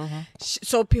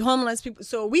 So homeless people.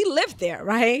 So we lived there,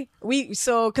 right?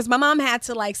 Because my mom had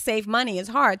to like save money. It's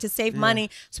hard to save money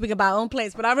so we could buy our own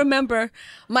place. But I remember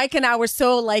Mike and I were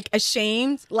so like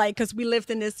ashamed, like because we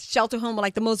lived in this shelter home with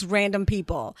like the most random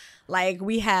people. Like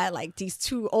we had like these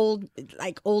two old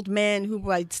men who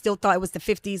like still thought it was the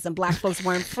 50s and black folks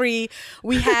weren't free.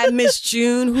 We had Miss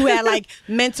June who had like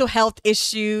mental health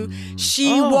issue.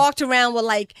 She walked around with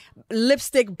like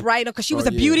lipstick bright because she was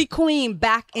a beauty queen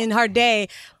back in her day,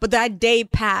 but that day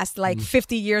passed like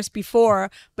 50 years before,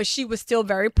 but she was still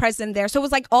very present there. So it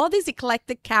was like all these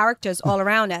eclectic characters all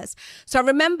around us. So I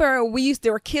remember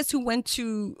there were kids who went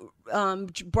to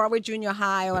Broadway Junior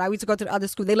High, or I used to go to the other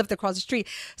school. They lived across the street.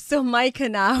 So Mike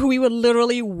and I, we would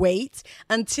literally wait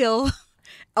until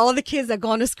all the kids that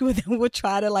gone to school, then would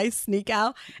try to like sneak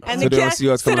out, and so the kids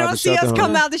they don't see us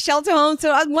come out the shelter home.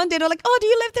 So one day they're like, "Oh, do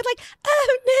you live there?" Like,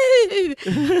 "Oh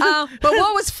no!" But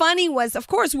what was funny was, of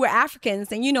course, we're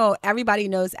Africans, and you know everybody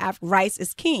knows rice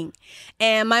is king.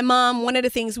 And my mom, one of the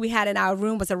things we had in our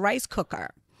room was a rice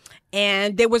cooker.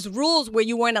 And there was rules where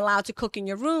you weren't allowed to cook in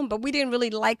your room, but we didn't really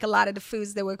like a lot of the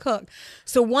foods that were cooked.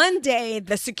 So one day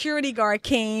the security guard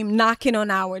came knocking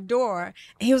on our door,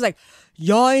 and he was like,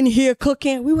 "Y'all in here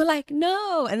cooking?" We were like,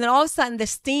 "No." And then all of a sudden the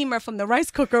steamer from the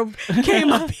rice cooker came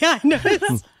up behind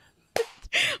us.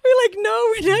 We're like,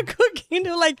 "No, we're not cooking."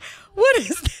 They're like, "What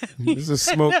is that?" There's a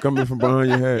smoke coming from behind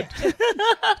your head.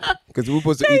 Because we're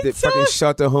supposed to eat the fucking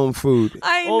shelter home food.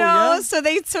 I know. Yeah? So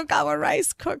they took our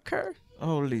rice cooker.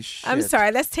 Holy shit. I'm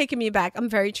sorry, that's taking me back. I'm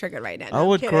very triggered right now. I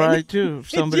would cry too if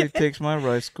somebody takes my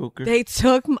rice cooker. They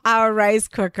took our rice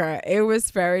cooker. It was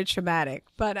very traumatic.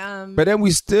 But then we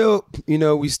still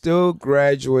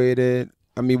graduated.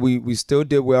 I mean, we still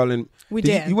did well, and we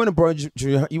did. You went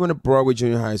to Broadway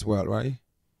Junior High as well, right?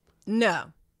 No.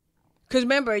 Because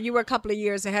remember, you were a couple of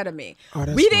years ahead of me. Oh,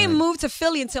 that's we didn't move to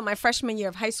Philly until my freshman year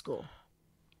of high school.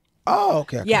 Oh,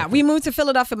 okay. Yeah, we moved to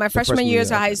Philadelphia my freshman years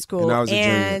of high school. And I was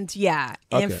a junior.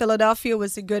 And Philadelphia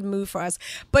was a good move for us.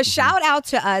 But shout out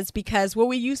to us, because what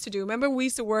we used to do, remember we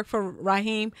used to work for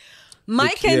Raheem?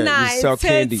 Mike and I,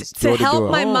 to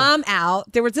help my mom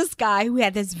out, there was this guy who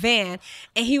had this van,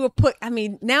 and he would put, I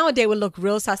mean, nowadays would look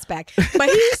real suspect, but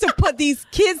he used to put these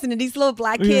kids in these little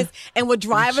black kids and would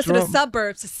drive us to the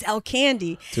suburbs to sell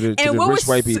candy. To the rich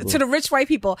white people. To the rich white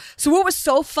people. So what was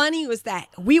so funny was that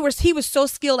he was so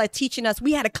skilled at teaching us,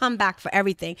 we had to come back for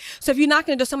everything. So if you're not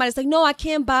going to do, somebody's like, "No, I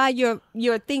can't buy your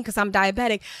thing because I'm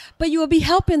diabetic," but you will be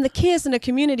helping the kids in the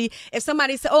community. If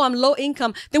somebody said, "Oh, I'm low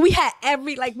income," then we had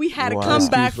to come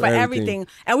back for everything,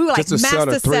 and we were like just to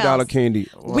master sell a $3 candy.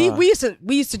 Wow. We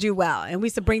used to do well, and we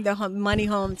used to bring the money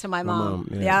home to my mom.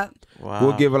 Yeah. Wow.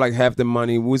 We'll give her like half the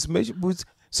money.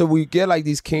 So we get like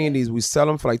these candies. We sell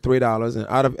them for like $3, and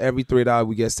out of every $3,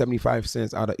 we get 75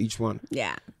 cents out of each one.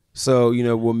 Yeah. So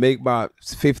we'll make about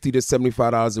 $50 to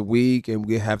 $75 a week, and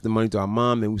we get half the money to our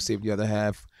mom, and we save the other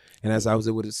half. And as I was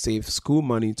able to save school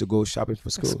money to go shopping for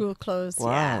school. School clothes.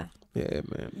 Wow. Yeah. Yeah,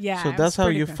 man. Yeah. So that's how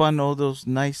you fund all those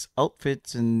nice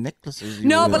outfits and necklaces.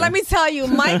 But let me tell you,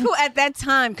 Michael at that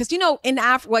time, because in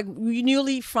Africa, like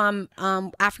newly from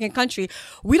African country,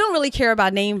 we don't really care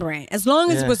about name brand as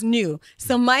long as it was new.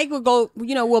 So Mike would go,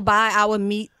 we'll buy our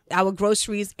meat, our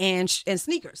groceries, and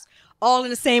sneakers, all in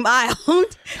the same aisle.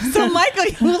 So Michael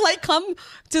would like come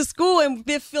to school and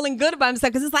be feeling good about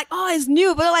himself because it's like, "Oh, it's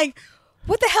new," but like,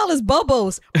 what the hell is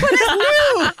Bobos? But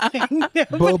it's new.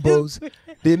 Bobos.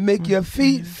 They make your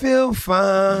feet feel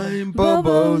fine.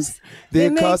 Bobos. They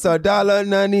cost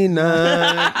 $1.99.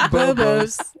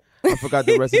 Bobos. I forgot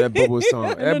the rest of that Bobos song.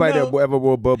 Everybody that ever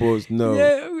wore Bobos, no.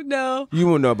 Yeah, no. You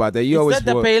won't know about that. You always that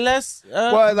the wore, Payless?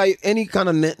 Well, like any kind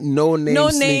of no-name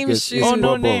sneakers. shoes. Oh,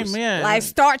 no name, yeah. Like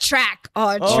Star Trek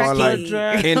or Trekkie.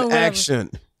 Like In Action.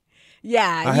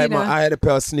 Yeah, I had a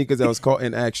pair of sneakers that was called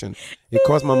In Action. It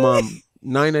cost my mom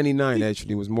 $9.99.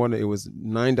 Actually, it was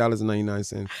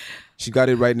 $9.99. She got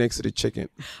it right next to the chicken.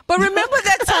 But remember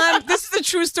that time? This is a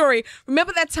true story.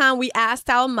 Remember that time we asked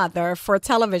our mother for a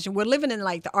television? We're living in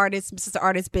like the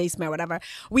artist's basement or whatever.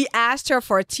 We asked her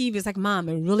for a TV. It's like, Mom,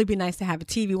 it would really be nice to have a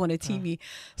TV. Want a TV.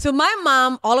 So my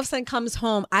mom all of a sudden comes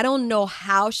home. I don't know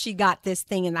how she got this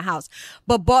thing in the house,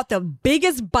 but bought the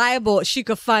biggest Bible she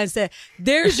could find and said,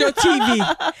 there's your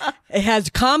TV. It has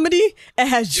comedy. It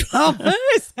has drama.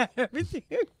 It has everything.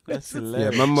 That's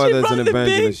hilarious. Yeah, my mother's an brought the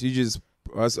evangelist. She just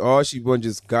all she wants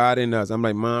just God in us. I'm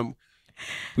like, Mom,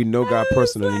 we know God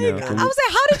personally now. I was like,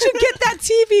 how did you get that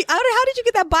TV? How did you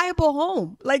get that Bible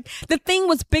home? Like, the thing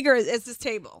was bigger as this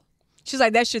table. She's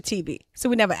like, that's your TV. So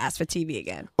we never asked for TV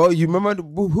again. Oh, you remember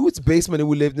whose basement that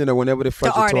we lived in, or whenever they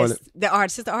flushed the toilet? The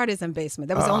artist in basement.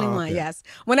 That was the only one, yes.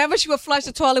 Whenever she would flush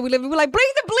the toilet, we were like, bring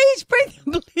the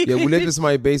bleach. Yeah, we lived in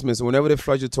somebody's basement, so whenever they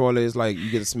flush the toilet, it's like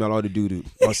you get to smell all the doo-doo.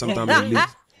 Or sometimes they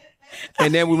leave.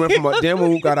 And then we went from then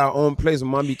when we got our own place, when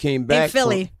Mommy came back. In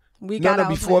Philly.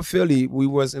 Before Philly, we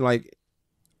was in like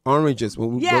Oranges.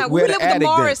 When we lived with the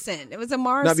Morrison. Then. It was a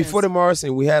Morrison. Now, before the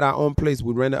Morrison, we had our own place.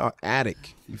 We rented our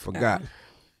attic. You forgot.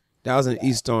 That was in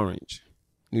East Orange,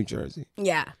 New Jersey.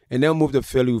 Yeah. And then we moved to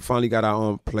Philly. We finally got our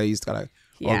own place, got a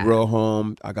real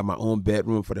home. I got my own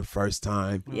bedroom for the first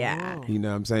time. Yeah. You know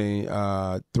what I'm saying?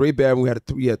 3-bedroom. We had a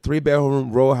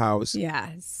 3-bedroom row house.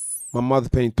 Yes. My mother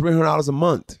paying $300 a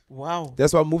month. Wow.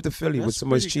 That's why I moved to Philly. It was so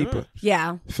much cheaper. Good.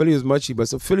 Yeah. Philly was much cheaper.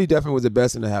 So Philly definitely was the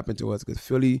best thing that happened to us because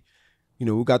Philly, you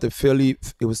know, we got to Philly.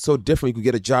 It was so different. You could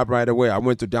get a job right away. I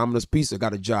went to Domino's Pizza,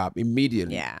 got a job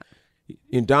immediately. Yeah.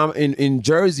 In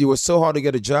Jersey, it was so hard to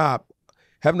get a job.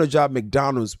 Having a job at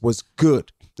McDonald's was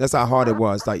good. That's how hard it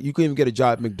was. Like, you couldn't even get a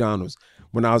job at McDonald's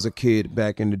when I was a kid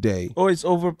back in the day. Oh, it's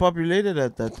overpopulated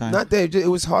at that time. Not that. It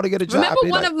was hard to get a job. Remember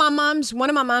one of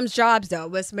my mom's jobs though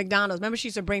was McDonald's. Remember she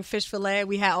used to bring fish fillet.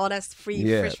 We had all that free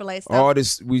fish fillet stuff. All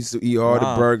this, we used to eat all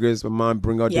the burgers. My mom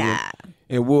bring out them,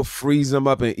 and we'll freeze them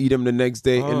up and eat them the next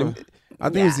day. And I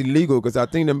think it's illegal because I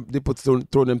think they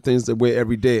throw them things away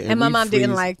every day. And my mom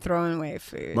didn't like throwing away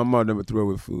food. My mom never threw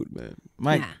away food, man.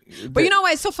 But you know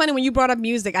what? It's so funny when you brought up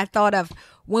music. I thought of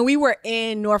when we were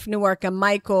in North Newark and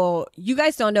Michael. You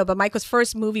guys don't know, but Michael's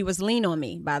first movie was Lean on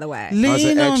Me. By the way,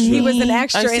 Lean on Me. He was an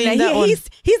extra in that.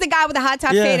 He's the guy with the high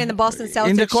top fade in the Boston Celtics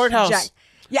in the courthouse.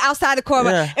 Yeah, outside the court.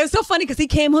 Yeah. It was so funny because he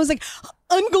came home. He was like,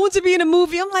 I'm going to be in a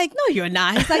movie. I'm like, no, you're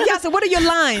not. He's like, yeah. So what are your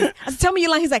lines? I said, tell me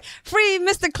your lines. He's like, free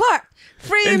Mr. Clark.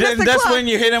 Free and Mr. then that's Clark. when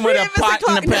you hit him with a pot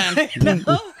in the pan.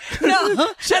 No.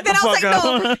 And then I was like,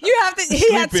 no, you have to.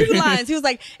 He had 2 lines. He was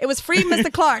like, it was free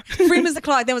Mr. Clark. Free Mr.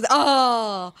 Clark. Then it was,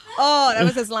 that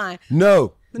was his line.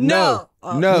 No.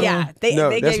 Yeah, they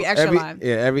gave you extra line.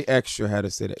 Yeah, every extra had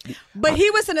to say that. But he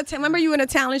was in a. Remember, you were in a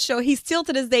talent show. He's still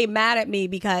to this day mad at me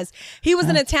because he was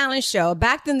in a talent show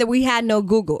back then that we had no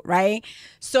Google, right?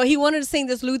 So he wanted to sing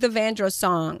this Luther Vandross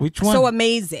song. Which one? So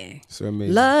amazing. So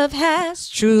amazing. Love has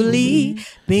truly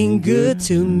been good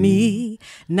to me.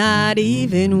 Not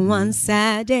even one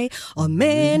sad day, or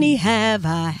many have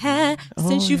I had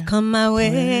since you've come my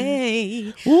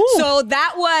way. Ooh. So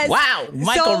that was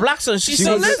Michael Blackson.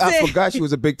 I forgot she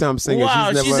was a big time singer.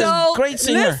 Wow, she's a great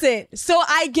singer. Listen, so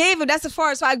I gave him. That's as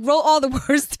far as so I wrote all the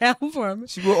words down for him.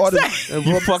 She wrote all the.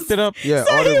 You fucked it up. Yeah,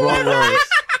 all the wrong words.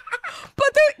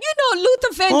 But Luther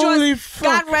Vandross,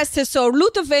 God rest his soul.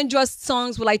 Luther Vandross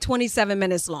songs were like 27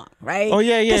 minutes long, right? Oh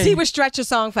yeah. Because he would stretch a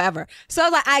song forever. So I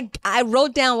was like, I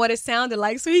wrote down what it sounded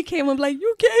like. So he came and like,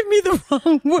 you gave me the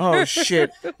wrong word. Oh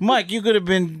shit, Mike, you could have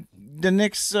been the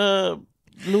next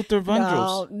Luther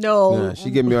Vandross. No. Nah, she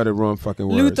gave me all the wrong fucking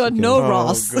words. Luther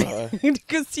Ross,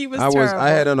 because he was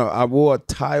terrible. I wore a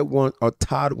Todd one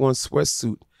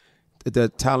sweatsuit at the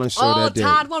talent show that day.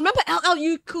 Todd One. Remember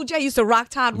LL Cool J used to rock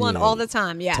Todd One all the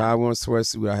time. Yeah. Todd One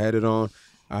sweatsuit. I had it on.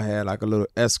 I had like a little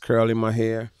S curl in my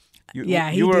hair.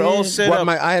 You were all set up.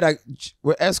 I had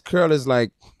S curl is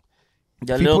like.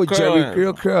 The you put curl.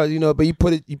 Jerry curls, but you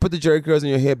put the Jerry curls in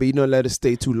your hair, but you don't let it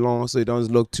stay too long so it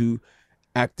doesn't look too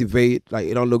activate, like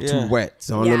it don't look too wet,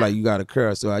 so it don't look like you got a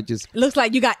curl. So I just looks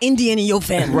like you got Indian in your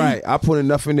family. Right, I put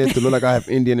enough in there to look like I have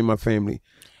Indian in my family.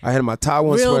 I had my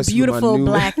Taiwan sweatsuit, beautiful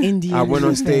black Indian. I went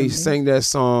on stage, sang that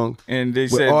song, and they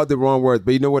with said all the wrong words.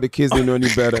 But you know what? The kids didn't know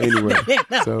any better anyway.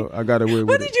 So I got away with it.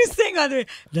 What did you sing on there?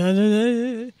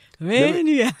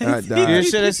 You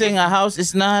should have sang "A House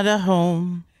Is Not a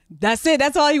Home." That's it.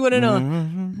 That's all you would have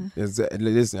known. Mm-hmm.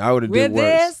 Listen, I would have did worse.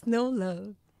 Where there's no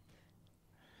love.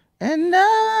 And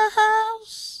the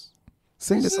house.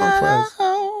 Sing this song for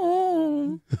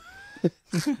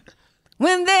us.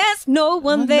 When there's no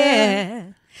one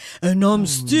there, and I'm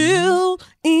still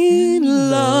in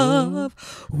love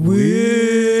with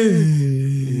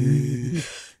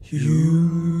you.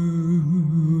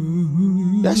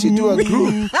 That should do a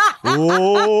group.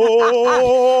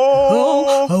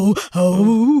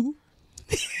 Oh.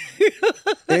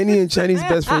 Annie and Chinese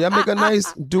best friend. Y'all make a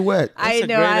nice duet. I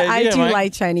know. I do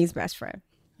like Chinese best friend.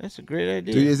 That's a great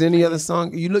idea. Is any other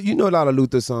song? You know a lot of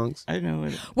Luther songs. I know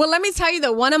it. Well, let me tell you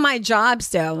that one of my jobs,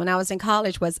 though, when I was in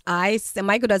college, was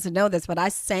Michael doesn't know this, but I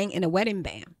sang in a wedding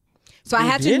band. So I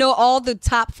had to know all the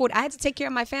top 40. I had to take care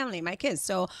of my family, my kids.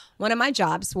 So one of my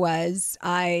jobs was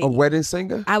a wedding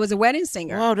singer? I was a wedding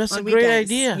singer. Wow, that's a great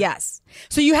idea. Yes.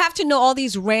 So you have to know all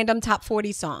these random top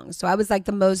 40 songs. So I was like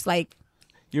the most like.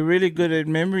 You're really good at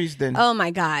memories then. Oh my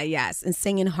God, yes. And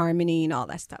singing harmony and all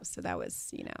that stuff. So that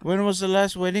was, When was the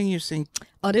last wedding you sang?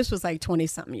 Oh, this was like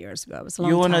 20-something years ago. It was a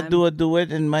long You want to do a duet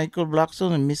in Michael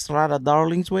Blackson and Miss Rada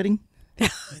Darling's wedding?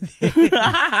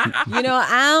 I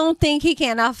don't think he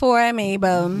can afford me,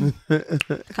 but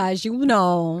because Chinny,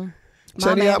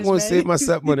 I'm going to save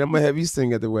myself money. I'm going to have you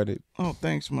sing at the wedding. Oh,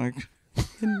 thanks, Mike.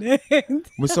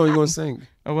 What song you going to sing?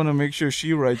 I want to make sure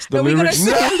she writes the lyrics.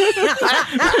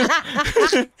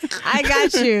 I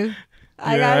got you.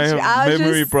 I have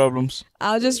memory problems.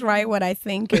 I'll just write what I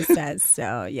think it says.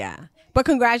 So, yeah. But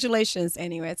congratulations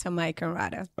anyway to Mike and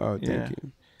Rada. Oh, thank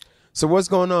you. So what's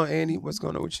going on, Annie? What's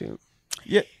going on with you?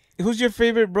 Yeah. Who's your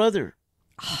favorite brother?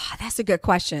 Oh, that's a good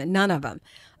question. None of them.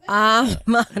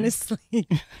 Honestly.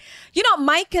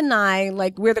 Mike and I,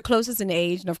 we're the closest in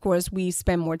age. And, of course, we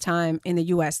spend more time in the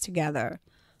U.S. together.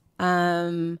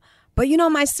 But,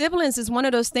 my siblings is one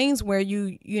of those things where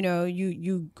you are,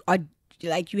 you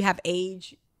have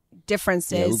age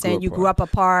differences and you grew up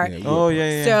apart.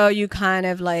 Yeah. So you kind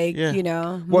of Well,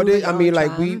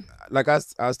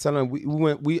 I was telling we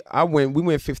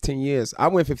went 15 years. I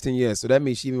went 15 years, so that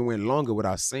means she even went longer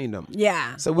without seeing them.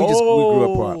 Yeah. So we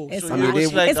grew apart. It's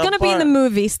gonna be in the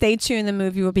movie. Stay tuned. The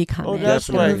movie will be coming. Oh, that's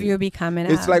the movie will be coming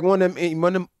out. It's like one of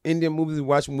them Indian movies we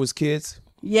watched when we was kids.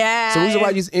 Yeah. So we used to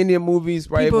watch these Indian movies,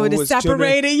 right? People were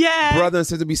separated, children, brother and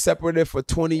sister be separated for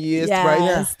 20 years, right?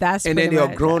 Yes, that's and then they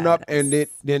are grown up and they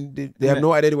have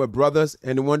no idea they were brothers.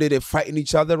 And then one day they're fighting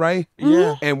each other, right?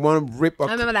 Yeah. And one rip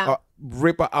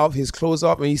off his clothes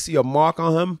off and you see a mark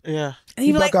on him. Yeah. And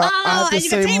you're like, I have the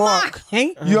same mark.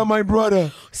 You're my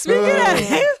brother. Speaking of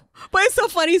that, but it's so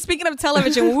funny. Speaking of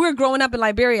television, when we were growing up in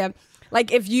Liberia,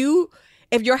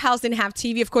 if your house didn't have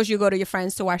TV, of course you go to your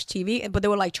friends to watch TV, but they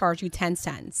would charge you 10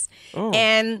 cents. Oh.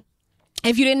 And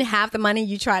if you didn't have the money,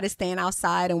 you try to stand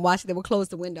outside and watch it. They would close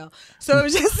the window. So it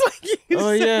was just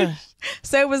yeah.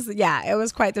 So it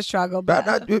was quite the struggle. But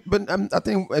I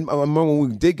think I remember when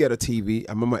we did get a TV,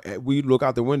 I remember we look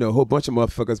out the window, a whole bunch of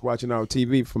motherfuckers watching our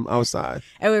TV from outside.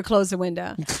 And we would close the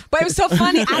window. But it was so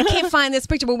funny. I can't find this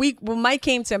picture. But when Mike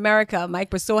came to America,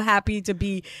 Mike was so happy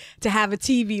to have a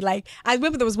TV. I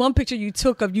remember there was one picture you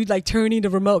took of you turning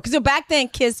the remote. Because back then,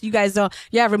 kids, you guys don't,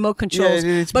 you have remote controls.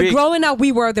 Yeah, but big. Growing up,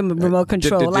 we were the remote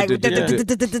control. It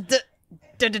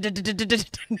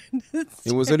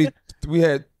was only we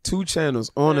had 2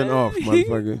 channels on and off,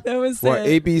 motherfucker. That was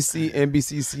ABC,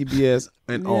 NBC, CBS,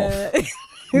 and off.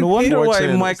 No wonder why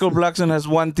Michael Blackson has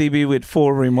one TV with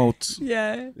 4 remotes.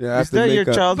 Yeah. Is that your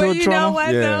childhood But you trauma? know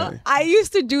what, though? I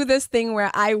used to do this thing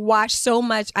where I watched so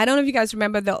much. I don't know if you guys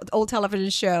remember the old television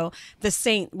show, The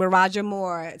Saint, with Roger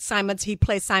Moore. He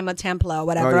played Simon Templar or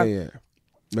whatever. Oh, yeah.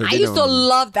 I used to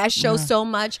love that show so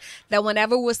much that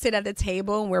whenever we'll sit at the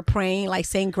table and we're praying,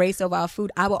 saying grace over our food,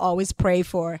 I will always pray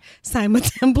for Simon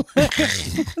Templar.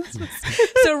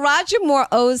 So Roger Moore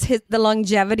owes the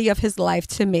longevity of his life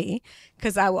to me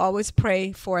because I will always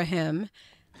pray for him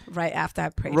right after I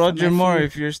pray for Roger my Moore, food.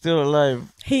 if you're still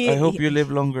alive, I hope you live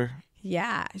longer.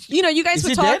 Yeah. You guys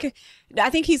were talking. I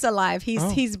think he's alive.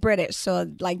 He's British. So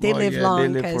they live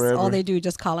long because all they do is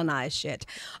just colonize shit.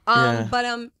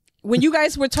 But when you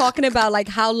guys were talking about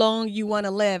how long you want to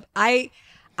live, I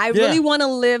really want to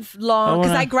live long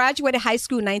because I graduated high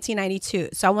school in 1992.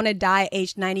 So I want to die at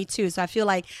age 92. So I feel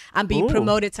like I'm being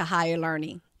promoted to higher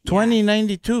learning.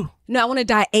 2092. No, I want to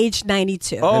die age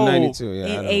 92. Oh, 92,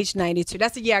 yeah. Age 92.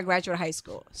 That's the year I graduated high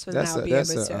school. So then I'll be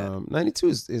able to. 92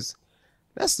 is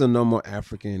that's the normal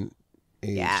African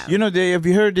age. Yeah. Have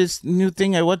you heard this new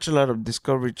thing? I watch a lot of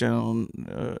Discovery Channel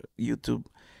on YouTube.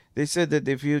 They said that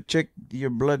if you check your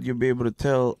blood, you'll be able to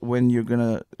tell when you're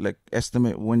gonna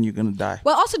estimate when you're gonna die.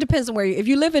 Well, it also depends on where if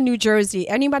you live in New Jersey.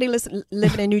 Anybody living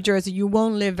in New Jersey, you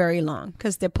won't live very long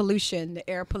because the pollution, the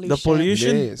air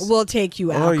pollution, will take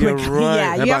you out. Oh, you're quickly. right.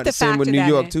 Yeah, you have to same factor with New that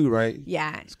York in. too, right?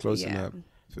 Yeah, it's close enough.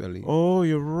 Philly. Oh,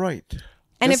 you're right.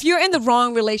 And if you're in the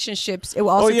wrong relationships, it will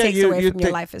also take away from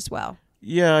your life as well.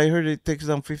 Yeah, I heard it takes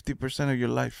down 50% of your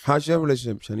life. How's your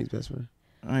relationship, Chinese best friend?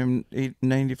 I'm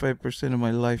 95% of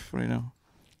my life right now.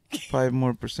 5%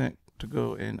 more to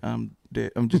go, and I'm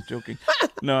there. I'm just joking.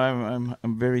 No,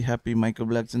 I'm very happy, Michael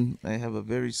Blackson. I have a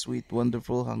very sweet,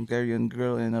 wonderful Hungarian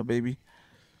girl and a baby.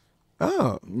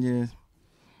 Oh. Yeah.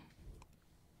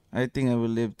 I think I will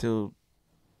live till...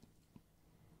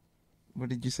 What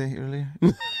did you say earlier?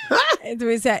 I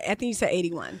think you said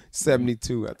 81.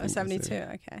 72, I think. Oh, 72,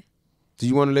 okay. Do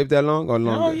you want to live that long or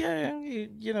longer? Oh, yeah.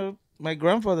 You know, my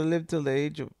grandfather lived till the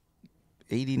age of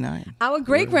 89. Our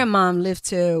great-grandmom lived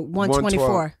to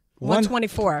 124.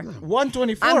 124.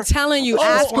 124? I'm telling you,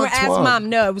 ask mom.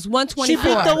 No, it was 124. She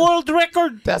beat the world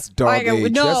record. That's dog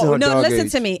age. No, That's dog listen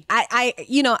age. to me. I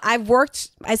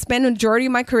spent a majority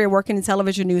of my career working in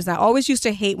television news. And I always used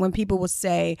to hate when people would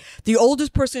say the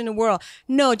oldest person in the world.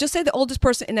 No, just say the oldest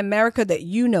person in America that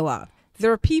you know of.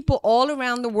 There are people all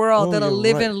around the world that are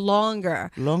living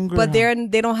longer. But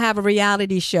they don't have a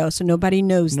reality show, so nobody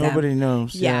knows them. Nobody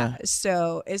knows. Yeah,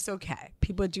 so it's okay.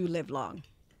 People do live long.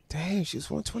 Dang, she was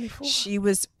 124. She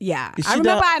was, yeah. Is I she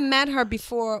remember the- I met her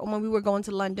before when we were going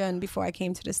to London before I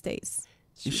came to the States.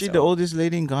 Is she the oldest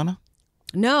lady in Ghana?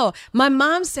 No, my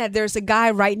mom said there's a guy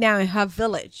right now in her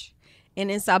village in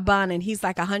Saban, and he's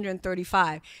like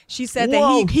 135. She said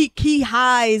Whoa. that he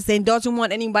hides and doesn't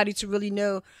want anybody to really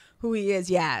know who he is.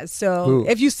 Yeah, so Who?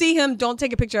 if you see him, don't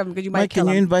take a picture of him because you might Mike, kill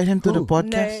can you him. invite him to the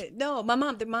podcast? No,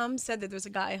 the mom said that there's a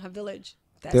guy in her village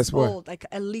that's That's what? old, like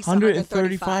at least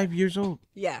 135 years old.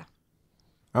 Yeah.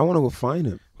 I want to go find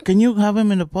him. Can you have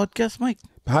him in the podcast, Mike?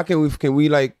 How can we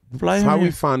like, Fly him how we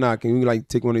here. find out? Can we like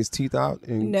take one of his teeth out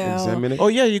and No. examine it? Oh,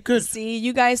 yeah, you could. See,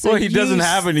 you guys Well, are he doesn't used-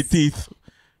 have any teeth.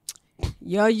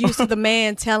 Y'all used to the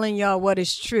man telling y'all what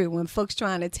is true when folks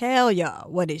trying to tell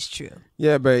y'all what is true.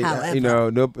 Yeah, but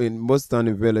However. in most town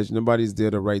and village, nobody's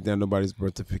there to write down nobody's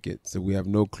birth certificate, so we have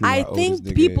no clue. I how old think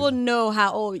this nigga people is. know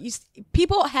how old.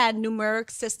 People had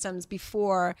numeric systems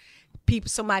before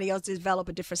somebody else developed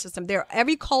a different system.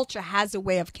 Every culture has a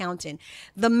way of counting.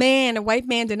 A white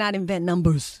man did not invent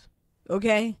numbers.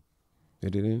 Okay? They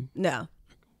didn't. No.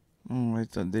 Oh, I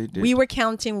thought they did. We were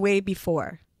counting way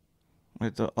before. I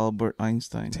thought Albert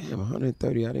Einstein. Damn,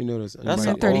 130. I didn't know this. That's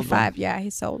Anybody- 35. Yeah,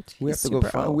 he's old. We have He's to go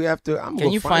super find. old. We have to. I'm Can gonna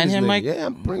you find find this him, nigga. Mike? Yeah,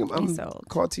 I'm bringing him. He's I'm old.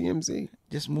 call TMZ.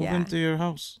 Just move Yeah. him to your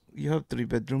house. You have 3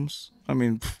 bedrooms. I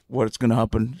mean, what's going to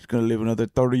happen? He's going to live another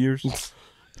 30 years.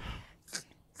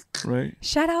 Right?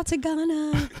 Shout out to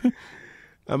Ghana.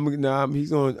 He's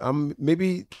going.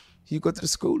 Maybe he go to the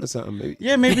school or something. Maybe.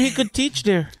 Yeah, maybe he could teach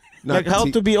there. Not Like how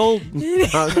te- to be old.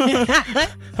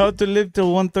 How to live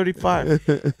till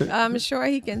 135. I'm sure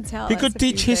he can tell He us could a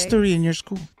teach few history in your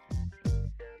school.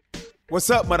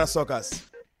 What's up, Mother Suckers?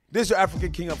 This is your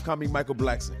African King of Comedy, Michael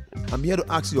Blackson. I'm here to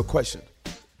ask you a question.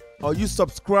 Are you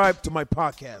subscribed to my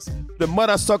podcast, the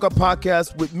Mother Sucker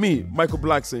Podcast with me, Michael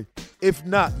Blackson? If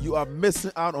not, you are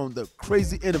missing out on the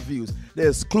crazy interviews, the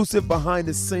exclusive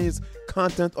behind-the-scenes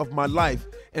content of my life,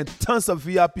 and tons of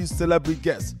VIP celebrity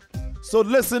guests. So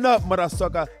listen up, Mother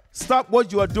Sucker. Stop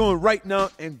what you are doing right now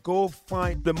and go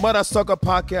find the Mother Sucker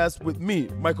Podcast with me,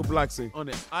 Michael Blackson, on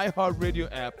the iHeartRadio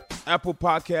app, Apple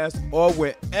Podcasts, or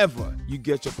wherever you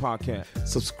get your podcast.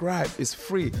 Subscribe. It's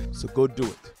free, so go do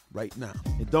it right now.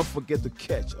 And don't forget to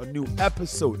catch a new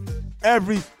episode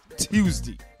every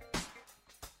Tuesday.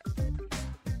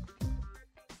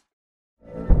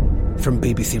 From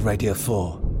BBC Radio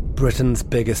 4, Britain's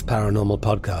biggest paranormal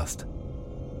podcast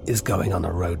is going on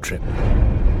a road trip.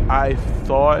 I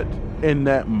thought in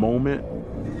that moment,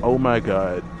 oh my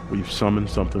God, we've summoned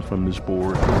something from this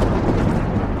board.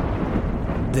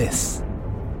 This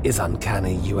is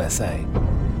Uncanny USA.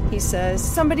 He says,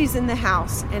 somebody's in the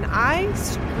house, and I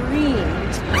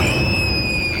screamed.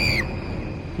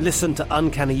 Listen to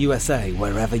Uncanny USA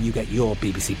wherever you get your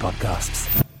BBC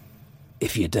podcasts,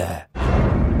 if you dare.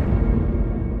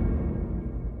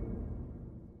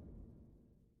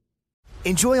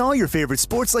 Enjoy all your favorite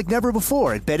sports like never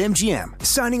before at BetMGM.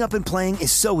 Signing up and playing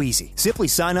is so easy. Simply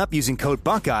sign up using code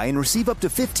Buckeye and receive up to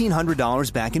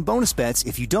 $1,500 back in bonus bets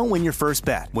if you don't win your first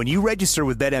bet. When you register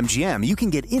with BetMGM, you can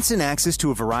get instant access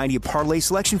to a variety of parlay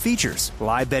selection features,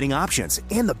 live betting options,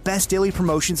 and the best daily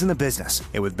promotions in the business.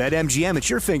 And with BetMGM at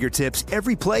your fingertips,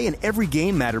 every play and every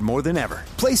game matter more than ever.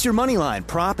 Place your moneyline,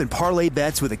 prop, and parlay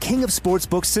bets with the king of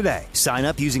sportsbooks today. Sign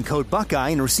up using code Buckeye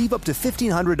and receive up to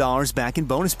 $1,500 back in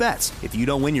bonus bets if you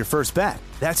don't win your first bet.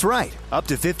 That's right, up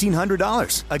to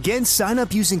 $1,500. Again, sign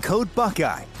up using code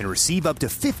Buckeye and receive up to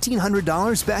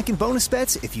 $1,500 back in bonus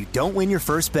bets if you don't win your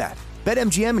first bet.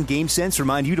 BetMGM and GameSense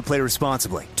remind you to play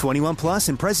responsibly. 21 plus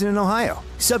and present in Ohio.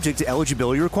 Subject to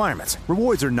eligibility requirements.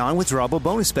 Rewards are non-withdrawable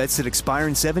bonus bets that expire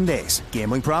in 7 days.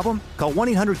 Gambling problem? Call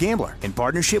 1-800-GAMBLER in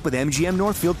partnership with MGM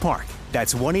Northfield Park.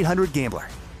 That's 1-800-GAMBLER.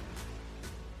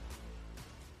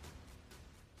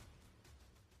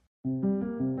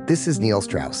 This is Neil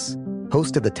Strauss,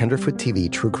 host of the Tenderfoot TV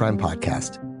true crime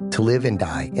podcast, To Live and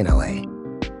Die in LA.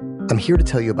 I'm here to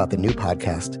tell you about the new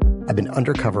podcast I've been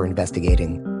undercover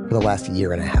investigating for the last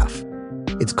year and a half.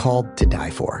 It's called To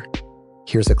Die For.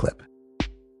 Here's a clip.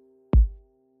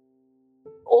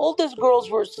 All these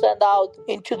girls were sent out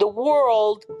into the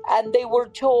world and they were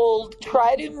told,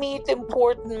 try to meet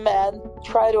important men,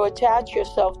 try to attach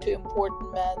yourself to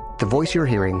important men. The voice you're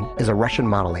hearing is a Russian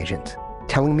model agent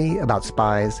telling me about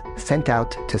spies sent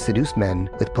out to seduce men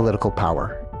with political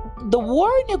power. The war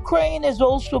in Ukraine is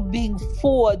also being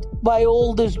fought by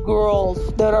all these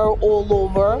girls that are all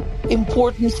over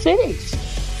important cities.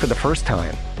 For the first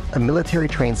time, a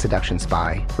military-trained seduction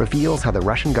spy reveals how the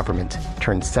Russian government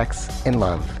turned sex and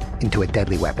love into a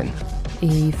deadly weapon.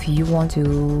 If you want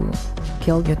to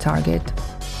kill your target,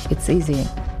 it's easy.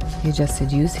 You just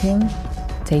seduce him,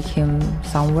 take him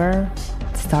somewhere,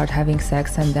 start having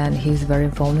sex, and then he's very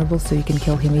vulnerable, so you can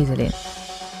kill him easily.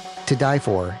 To Die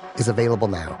For is available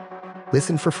now.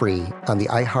 Listen for free on the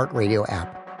iHeartRadio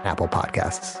app, Apple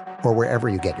Podcasts, or wherever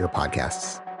you get your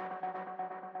podcasts.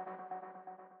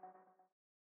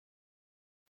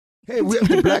 Hey, we have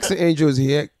the Blacks and Angels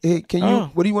here. Hey,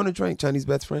 what do you want to drink, Chinese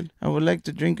best friend? I would like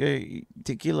to drink a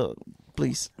tequila,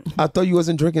 please. I thought you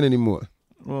wasn't drinking anymore.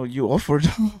 Well, you offered.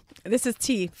 This is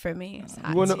tea for me. It's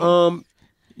hot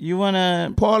You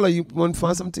wanna, Paula? You want to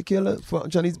find some tequila for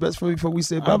Chinese best friend before we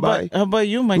say bye bye? How about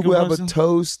you, Michael? We have a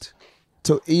toast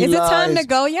to Eli. Is it time to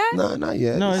go yet? No, not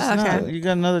yet. No, it's Okay. not. You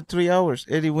got another 3 hours.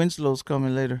 Eddie Winslow's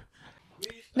coming later.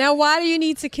 Now, why do you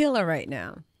need tequila right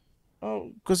now?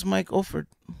 Oh, because Mike offered.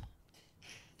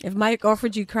 If Mike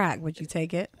offered you crack, would you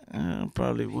take it?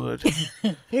 Probably would.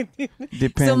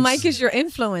 Depends. So Mike is your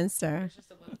influencer.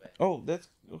 Oh, that's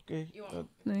okay.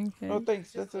 Okay. Oh,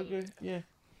 thanks. That's okay. Yeah.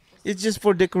 It's just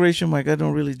for decoration, Mike. I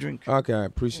don't really drink. Okay, I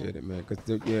appreciate it, man.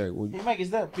 Hey, Mike, is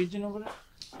that a pigeon over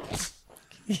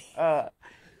there?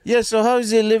 Yeah, so how is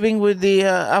he living with the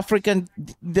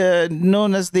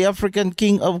known as the African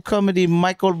king of comedy,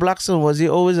 Michael Blackson? Was he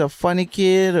always a funny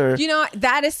kid, or? You know,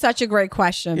 that is such a great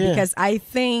question because I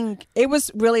think it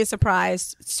was really a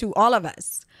surprise to all of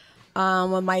us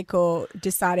when Michael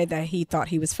decided that he thought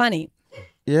he was funny.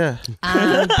 Yeah.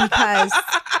 Because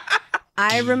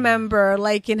I remember,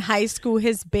 like, in high school,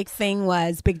 his big thing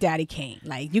was Big Daddy Kane.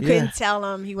 Like, you couldn't tell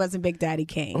him he wasn't Big Daddy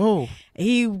Kane. Oh.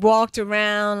 He walked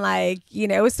around like, you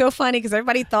know, it was so funny because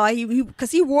everybody thought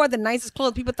because he wore the nicest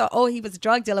clothes. People thought, oh, he was a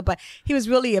drug dealer, but he was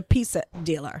really a pizza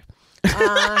dealer.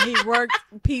 He worked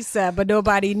pizza, but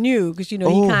nobody knew because, you know,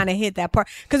 he kind of hit that part.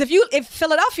 Because if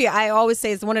Philadelphia, I always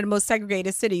say, is one of the most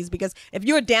segregated cities because if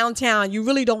you're downtown, you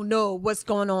really don't know what's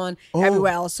going on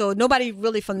everywhere else. So nobody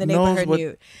really from the neighborhood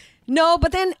knew. No,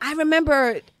 but then I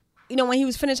remember, you know, when he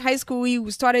was finished high school, he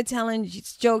started telling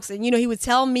jokes, and you know, he would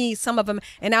tell me some of them,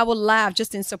 and I would laugh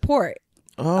just in support.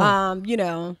 You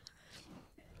know,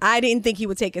 I didn't think he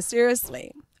would take it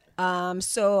seriously.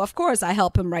 So of course, I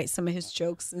helped him write some of his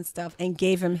jokes and stuff, and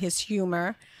gave him his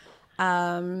humor.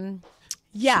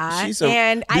 Yeah,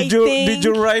 and I think did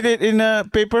you write it in a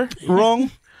paper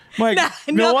wrong? Mike,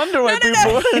 no wonder why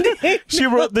people. She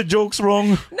wrote the jokes wrong.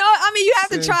 No, I mean, you have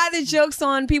to try the jokes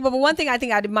on people. But one thing I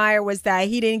think I admire was that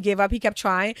he didn't give up. He kept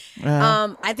trying.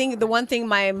 I think the one thing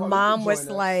my mom was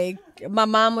like,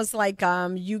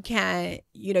 you can't,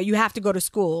 you know, you have to go to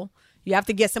school. You have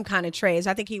to get some kind of trade.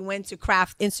 So I think he went to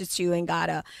Craft Institute and got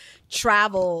a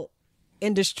travel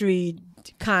industry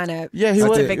kind of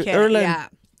certificate.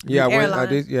 Yeah,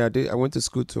 I did. I went to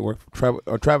school to work for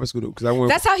travel school because I went.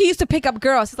 That's how he used to pick up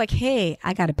girls. He's like, "Hey,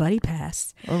 I got a buddy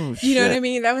pass." Oh, you know what I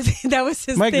mean? That was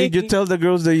his Mike, thing. did you tell the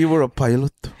girls that you were a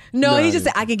pilot? No, he just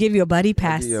said, "I could give you a buddy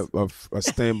pass." A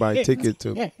standby ticket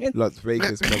to Las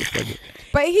Vegas, motherfucker.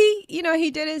 But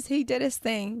he did his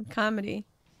thing, comedy.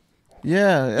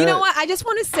 Yeah. You know what? I just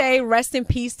want to say rest in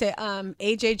peace to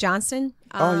AJ Johnson.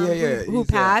 Who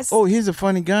passed. He's a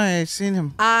funny guy. I've seen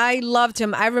him. I loved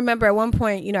him. I remember at one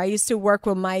point, you know, I used to work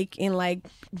with Mike in like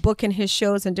booking his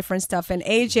shows and different stuff. And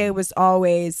AJ was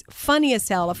always funny as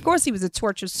hell. Of course, he was a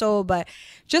tortured soul, but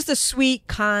just a sweet,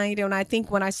 kind. And I think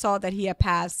when I saw that he had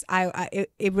passed,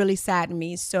 it really saddened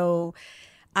me. So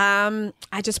I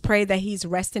just pray that he's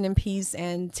resting in peace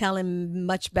and telling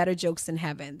much better jokes in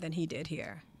heaven than he did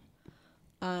here.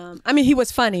 I mean, he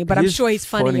was funny, but I'm sure he's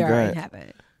funnier in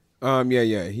heaven.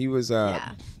 Yeah. He was,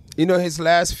 you know, his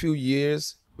last few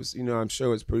years was, you know, I'm sure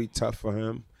it was pretty tough for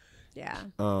him. Yeah.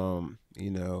 You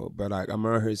know, but I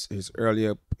remember his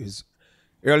earlier his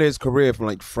career from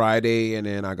like Friday, and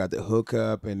then I got the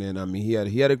hookup, and then I mean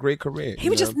he had a great career. He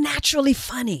was just naturally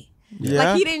funny. Yeah.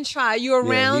 Like he didn't try. You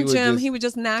around him, he was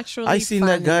just naturally. I seen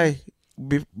funny. that guy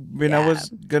when I was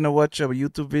gonna watch a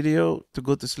YouTube video to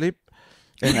go to sleep,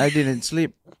 and I didn't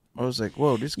sleep. I was like,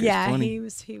 "Whoa, this guy's funny." he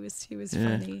was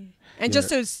funny, and just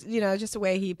just the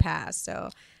way he passed. So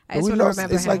I just want to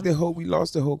remember it's him. like we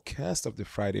lost the whole cast of the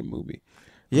Friday movie.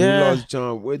 Yeah. We lost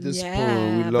John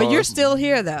Witherspoon. We lost, but you're still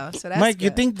here though, so that's Mike, good. you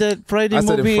think that Friday I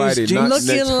said movie Friday, is not jinx?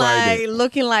 next Friday.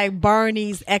 looking like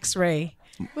Barney's X-ray.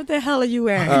 What the hell are you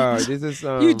wearing? This is,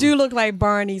 you do look like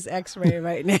Barney's X-ray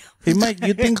right now. Hey, Mike,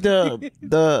 you think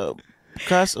the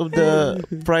cast of the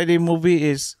Friday movie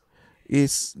is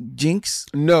jinx?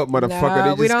 No, motherfucker.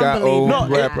 No, They we just don't got believe old that.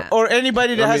 rapper. Or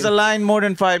anybody that has a line more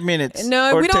than 5 minutes.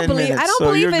 No, or we don't 10 believe. minutes, I don't so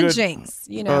believe you're in good. jinx.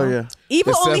 You know, Oh, yeah.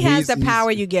 evil Except only has the he's-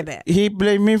 power you give it. He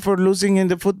blamed me for losing in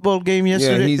the football game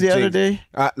yesterday. he's the other jinxed. day.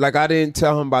 I didn't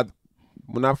tell him about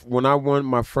when I won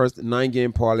my first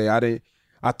 9-game parlay.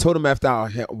 I told him after I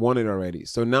had won it already.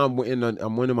 So now I'm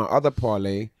winning my other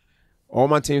parlay. All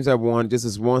my teams have won. This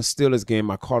is one Steelers game.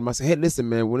 I called him. I said, "Hey, listen,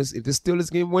 man. If the Steelers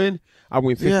game win, I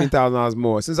win $15,000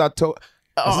 more." Since I told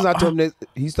him that,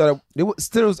 he started.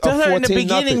 Steelers Tell up her in the 14-0.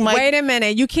 beginning, Mike. Wait a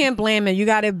minute. You can't blame him. You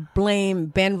got to blame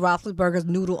Ben Roethlisberger's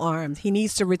noodle arms. He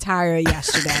needs to retire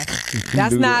yesterday.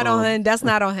 That's not on him. That's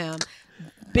not on him.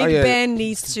 Big Ben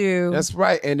needs to. That's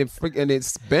right. And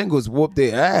it's Bengals whooped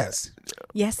their ass.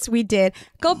 Yes, we did.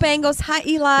 Go Bengals. Hi,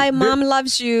 Eli. Mom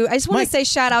loves you. I just want to say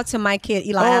shout out to my kid,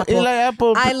 Eli Apple. Eli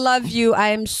Apple. I love you. I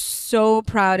am so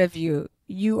proud of you.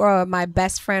 You are my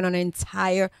best friend on the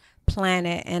entire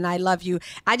planet, and I love you.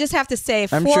 I just have to say,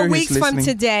 4 weeks from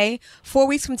today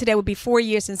will be 4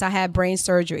 years since I had brain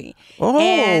surgery. Oh.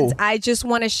 And I just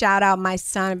want to shout out my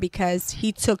son because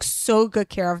he took so good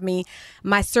care of me.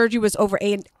 My surgery was over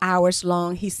 8 hours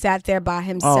long. He sat there by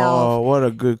himself. Oh, what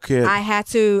a good kid.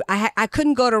 I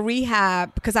couldn't go to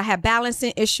rehab because I had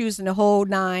balancing issues and the whole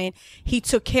nine. He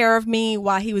took care of me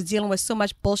while he was dealing with so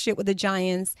much bullshit with the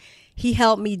Giants. He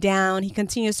held me down. He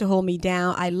continues to hold me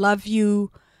down. I love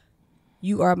you.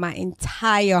 You are my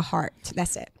entire heart.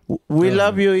 That's it. We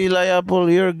love you, Eli Apple.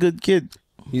 You're a good kid.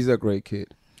 He's a great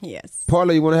kid. Yes.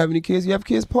 Paula, you want to have any kids? You have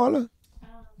kids, Paula?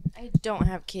 I don't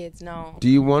have kids, no. Do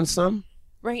you want some?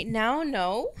 Right now,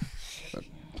 no.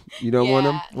 You don't want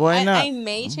them? Why not? I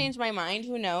may change my mind.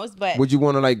 Who knows? But Would you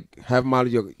want to have them out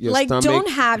of your Like, stomach? don't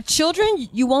have children.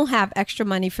 You won't have extra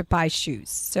money for buy shoes.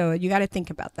 So you got to think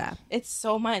about that. it's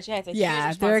so much. Yeah, it's a huge Yeah,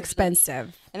 they're responsibility.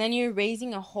 expensive. And then you're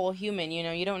raising a whole human.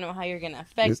 You don't know how you're gonna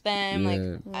affect them. Like,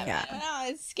 yeah. I don't know.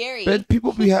 It's scary. But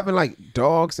people be having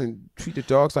dogs and treat the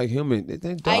dogs like human.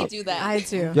 I do that. I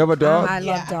do. You have a dog? I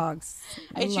love dogs.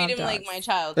 I treat him like my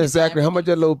child. Exactly. How much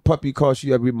that little puppy costs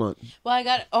you every month? Well, I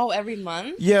got every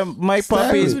month. Yeah, my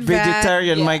puppy is Food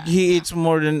vegetarian. Yeah. Mike, he eats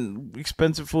more than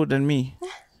expensive food than me.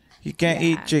 He can't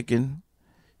eat chicken.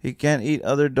 He can't eat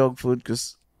other dog food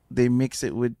because they mix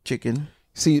it with chicken.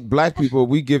 See, black people,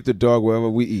 we give the dog whatever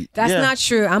we eat. That's not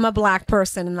true. I'm a black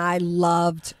person and I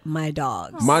loved my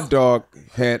dogs. My dog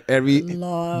had every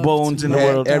bones in the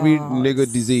world. Every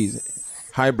nigga disease,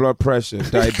 high blood pressure,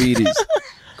 diabetes.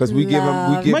 Because we give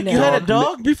them. Mike, you had a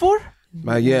dog before?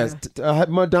 Yes. I had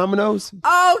my Domino's.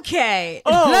 Okay.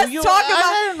 Oh, let's you- talk I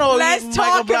about didn't know Michael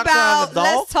Blackson had a dog.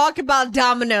 let's talk about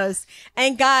Domino's.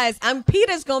 And guys,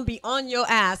 Peter's gonna be on your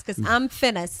ass because I'm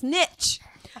finna snitch.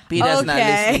 Peter's not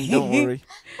listening. Don't worry.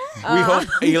 We hope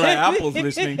Eli Apple's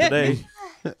listening today.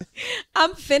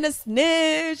 I'm finna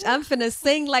snitch. I'm finna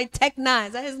sing like Tech Nine.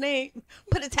 Is that his name?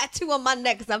 Put a tattoo on my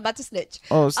neck because I'm about to snitch.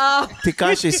 Oh,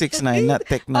 Tekashi 6ix9ine, not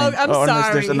Tech Nine. Oh, I'm unless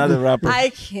sorry. there's another rapper. I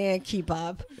can't keep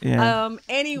up. Yeah.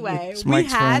 Anyway, It's we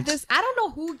Mike's had friends. this. I don't know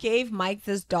who gave Mike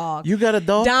this dog. You got a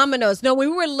dog? Domino's. No, we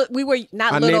were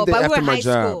not I little, named it but we were after in my high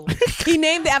job. school. He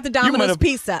named it after Domino's might've-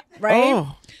 Pizza, right?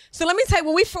 Oh. So let me tell you,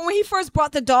 when he first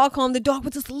brought the dog home, the dog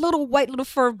was this little white little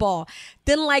fur ball.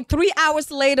 Then 3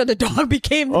 hours later, the dog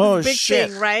became this big shit.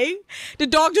 thing, right? The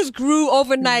dog just grew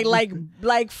overnight like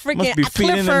freaking Must be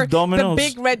feeding him Clifford, the Domino's.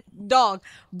 big red dog.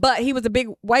 But he was a big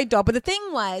white dog. But the thing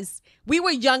was, we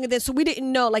were younger then, so we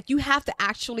didn't know. You have to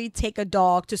actually take a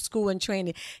dog to school and train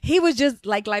it. He was just,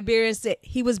 like Liberian said,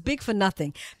 he was big for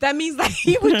nothing. That means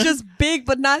he was just big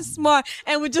but not smart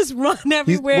and would just run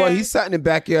everywhere. He sat in the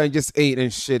backyard and just ate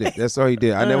and shit it. That's all he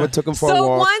did. I never took him for a So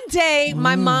walk. one day,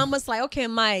 my mom was like, "Okay,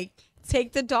 Mike,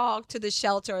 take the dog to the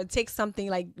shelter or take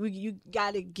something you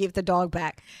got to give the dog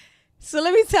back." So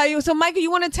let me tell you. So Michael, you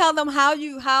want to tell them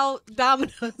how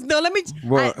Domino's? No, let me.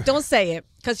 Don't say it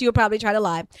because you'll probably try to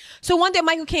lie. So one day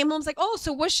Michael came home. Was like, oh,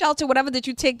 so what shelter, whatever, did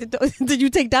you take? Did you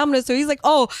take Domino's? So he's like,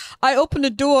 oh, I opened the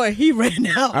door. He ran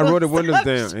out. I rolled the windows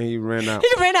down and he ran out.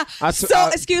 He ran out.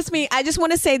 Excuse me. I just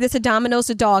want to say this to Domino's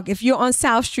the dog. If you're on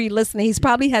South Street listening, he's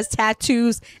probably has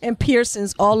tattoos and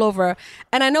piercings all over.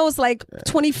 And I know it's like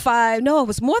 25. No, it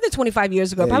was more than 25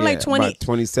 years ago. Probably like 20,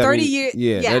 27, 30 years.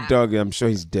 Yeah, that dog, I'm sure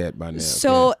he's dead by now.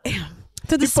 So,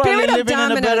 to the spirit of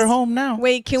Domino's. In a better home now.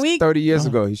 Wait, can we? 30 years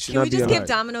ago, he should Can not we be just alive. give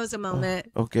Domino's a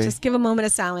moment? Okay. Just give a moment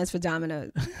of silence for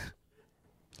Domino's.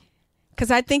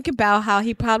 Because I think about how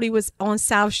he probably was on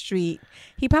South Street.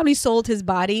 He probably sold his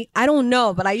body. I don't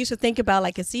know, but I used to think about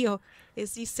like, is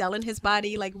he selling his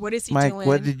body? Like, what is he Mike, doing?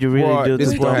 what did you really do This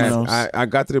to is what Domino's? happened. I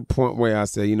got to the point where I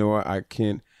said, you know what, I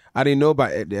didn't know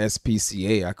about the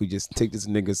SPCA. I could just take this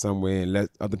nigga somewhere and let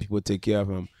other people take care of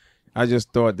him. I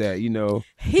just thought that,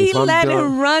 he let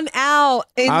him run out.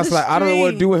 I was like, I don't know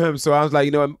what to do with him. So I was like,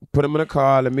 put him in a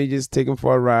car. Let me just take him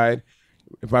for a ride.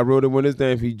 If I roll the windows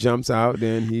down, if he jumps out,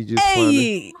 then he just.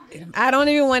 Hey, I don't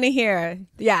even want to hear.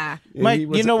 Yeah. Mike,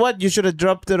 you know what? You should have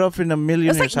dropped it off in a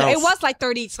millionaire's house. It was like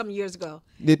 30 some years ago.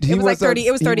 It was like 30.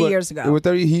 It was 30 years ago. It was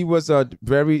 30. He was a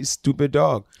very stupid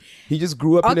dog. He just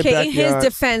grew up in the backyard. Okay, in his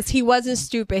defense, he wasn't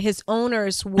stupid. His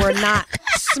owners were not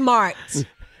smart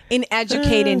in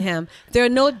educating him. There are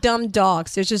no dumb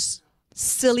dogs. There's just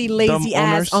silly, lazy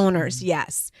ass owners.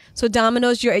 Yes. So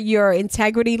Domino's, your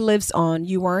integrity lives on.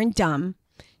 You weren't dumb.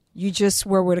 You just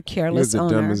were with a careless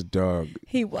owner. He was the dumbest dog.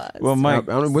 He was. Well, Mike,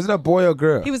 was it a boy or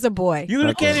girl? He was a boy.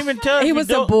 You can't even tell. He was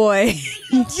a boy.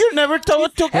 You never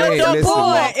took a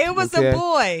boy. It was a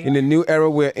boy. In the new era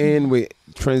we're in with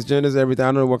transgenders, everything, I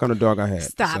don't know what kind of dog I had.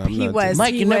 Stop. He was.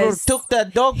 Mike, you never took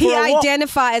that dog for He a walk.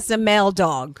 identified as a male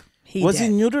dog. Was he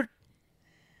neutered?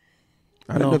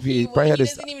 I don't know if he probably had He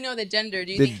this. doesn't even know the gender.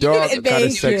 Do you The think dog he got a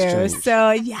sex change.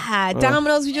 So yeah,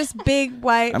 Domino's were just big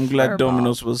white. I'm glad fur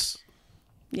Domino's ball. was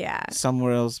Yeah.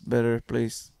 somewhere else, better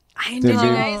place. I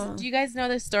know. Do you guys know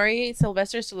the story,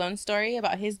 Sylvester Stallone's story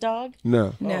about his dog?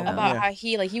 No. About how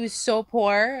he was so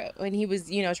poor when he was,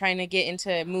 trying to get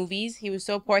into movies. He was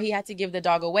so poor he had to give the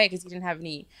dog away because he didn't have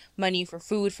any money for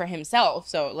food for himself,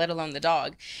 so let alone the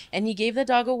dog. And he gave the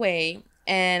dog away,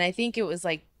 and I think it was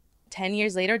like 10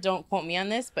 years later, don't quote me on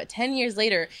this, but 10 years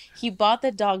later, he bought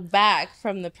the dog back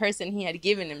from the person he had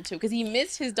given him to because he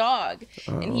missed his dog.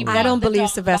 And he I don't bought the believe dog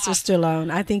Sylvester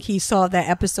Stallone. I think he saw that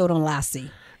episode on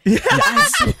Lassie.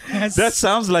 Yes. That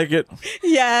sounds like it.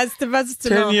 Yes, Sylvester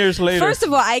Stallone. 10 years later. First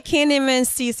of all, I can't even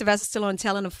see Sylvester Stallone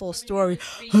telling a full story.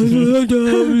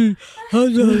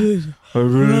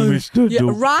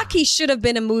 Rocky should have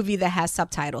been a movie that has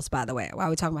subtitles, by the way, while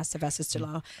we're talking about Sylvester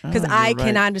Stallone. Because I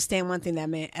cannot understand one thing that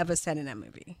man ever said in that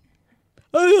movie.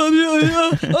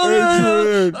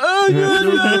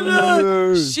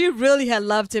 She really had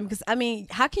loved him because,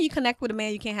 how can you connect with a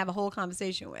man you can't have a whole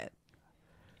conversation with?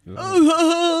 She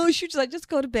was like, just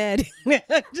go to bed.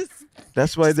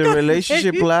 That's why the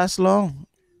relationship lasts long.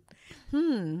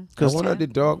 Because one of the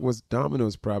dog was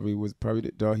Domino's. Probably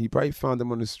the dog. He probably found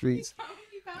them on the streets.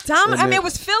 It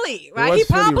was Philly, right? He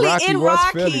probably in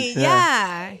Rocky.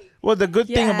 Yeah. Well, the good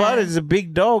thing about it is a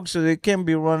big dog, so they can't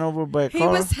be run over by a car. He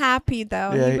was happy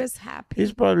though. Yeah, he was happy.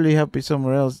 He's probably happy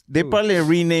somewhere else. They probably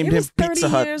renamed him Pizza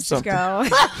Hut. Years something. ago.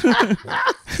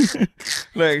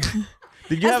 Like,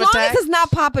 did you as have a long tag? as it's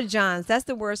not Papa John's, that's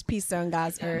the worst pizza on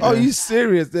God's earth. Oh, you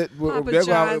serious? Papa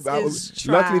John's is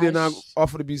luckily, they're trash. not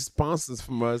offered to be sponsors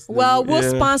from us. Well, we'll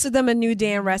sponsor them a new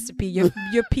damn recipe. Your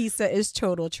pizza is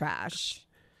total trash.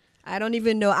 I don't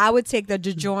even know. I would take the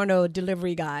DiGiorno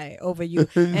delivery guy over you,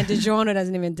 and DiGiorno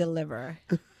doesn't even deliver.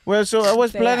 Well, so I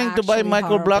was They're planning to buy actually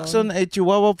Michael horrible. Blackson a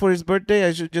Chihuahua for his birthday.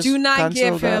 I should just Do not cancel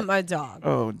give that? him a dog.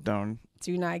 Oh, darn.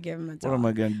 Do not give him a dog. What am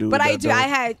I going to do But with I that do. dog? I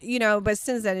had, but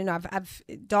since then, I've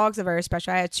dogs are very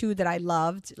special. I had two that I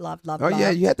loved. Oh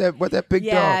yeah, you had that big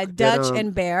dog. Yeah, Dutch that,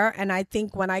 and Bear. And I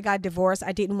think when I got divorced,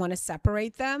 I didn't want to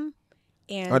separate them.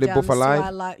 And Are they both alive?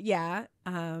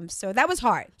 So that was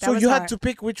hard. So you had to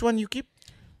pick which one you keep?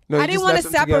 No, I you didn't just want to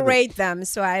left them together. separate them,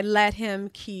 so I let him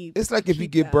keep. It's like if you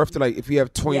give birth to if you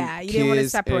have twin Yeah, you didn't want to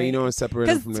kids separate. and you don't want to separate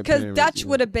them from their Because parents. Dutch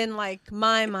would have been like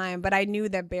mine, but I knew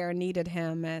that Bear needed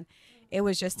him, and it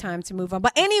was just time to move on.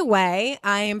 But anyway,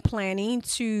 I am planning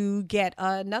to get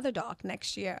another dog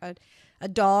next year. A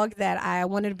dog that I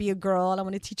wanted to be a girl. I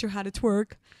want to teach her how to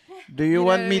twerk. Do you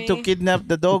want me to kidnap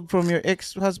the dog from your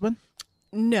ex-husband?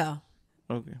 No.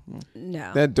 Okay.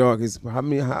 No. That dog is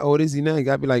how old is he now? He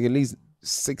got to be like at least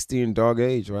 60 in dog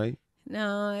age, right?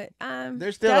 No.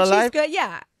 They're still Dutch is alive? good.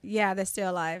 Yeah. Yeah, they're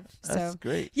still alive. That's so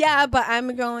great. Yeah, but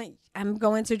I'm going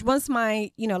to once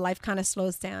my life kind of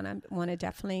slows down. I want to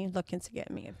definitely look into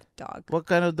getting me a dog. What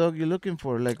kind of dog you looking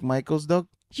for? Like Michael's dog?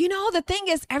 The thing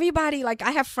is, everybody, like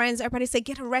I have friends, everybody say,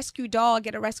 get a rescue dog.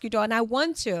 And I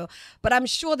want to, but I'm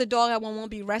sure the dog I want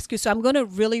won't be rescued. So I'm going to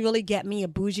really, really get me a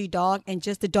bougie dog, and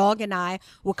just the dog and I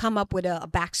will come up with a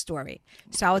backstory.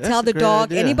 So I will tell the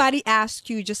dog, anybody asks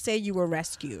you, just say you were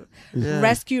rescued. Yeah.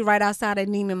 Rescued right outside of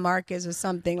Neiman Marcus or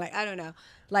something. Like, I don't know.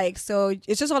 Like, so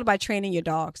it's just all about training your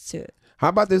dogs too. How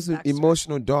about this with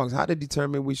emotional dogs? How to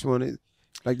determine which one is,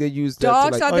 like they use that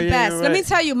dogs to, like, are the best. Let me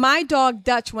tell you, my dog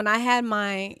Dutch, when I had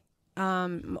my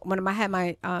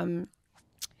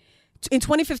in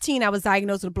 2015, I was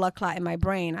diagnosed with a blood clot in my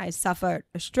brain. I suffered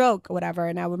a stroke or whatever,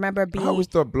 and I remember being. I always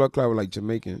thought blood clot were like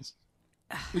Jamaicans.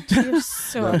 You're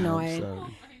so annoying.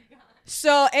 Sorry.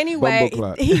 So anyway,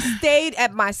 Bumbleclot. he stayed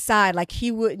at my side, like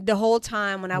he would the whole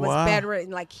time when I was Wow.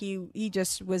 bedridden. Like he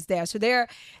just was there. So they're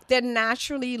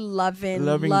naturally loving.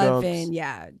 Dogs.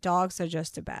 Yeah, dogs are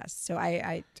just the best. So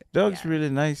I Dog's really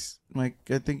nice, Mike.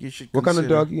 I think you should. What kind of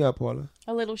consider. dog you got, Paula?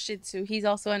 A little Shih Tzu. He's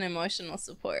also an emotional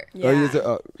support. Oh, is it,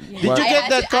 Did you get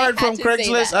that card from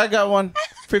Craigslist? I got one.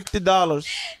 $50.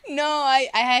 No, I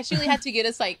actually had to get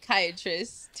a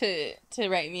psychiatrist to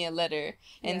write me a letter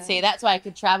and say that's why I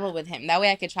could travel with him. That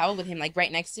way I could travel with him like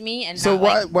right next to me and So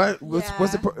not, what's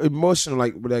the emotional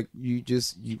like you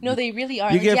just No, they really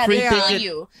are. You get yeah, free they tell ticket.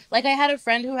 you. Like I had a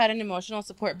friend who had an emotional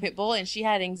support pit bull, and she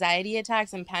had anxiety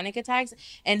attacks and panic attacks,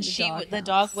 and the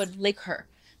dog would lick her.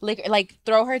 Like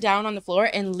throw her down on the floor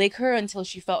and lick her until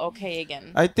she felt okay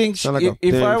again. I think Sound like a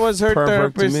if I damn was her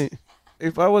pervert to therapist, me.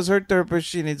 if I was her therapist,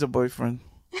 she needs a boyfriend.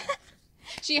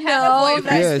 She had a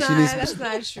boyfriend. Yeah, she needs- That's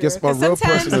not true. Guess my 'Cause real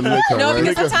sometimes- person to lick her, No, right?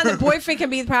 because sometimes the boyfriend can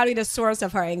be probably the source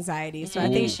of her anxiety. So I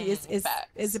think she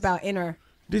is about inner.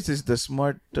 This is the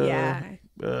smart Yeah.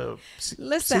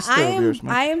 Listen, sister of yours,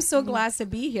 man. I am so glad to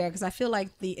be here because I feel like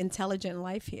the intelligent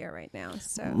life here right now.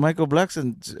 So Michael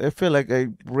Blackson, I feel like I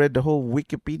read the whole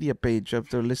Wikipedia page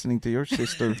after listening to your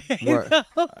sister. What?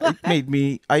 It made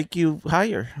me IQ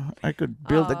higher. I could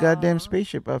build a goddamn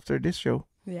spaceship after this show.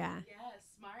 yeah,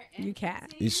 you can.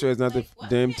 You sure it's not the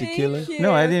damn tequila?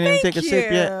 No, I didn't even take a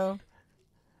sip yet.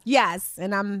 Yes,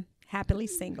 and I'm happily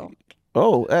single.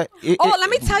 Oh, Let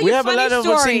me tell you we a have a funny lot of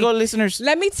story. single listeners.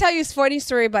 Let me tell you a funny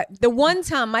story, but the one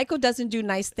time, Michael doesn't do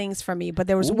nice things for me, but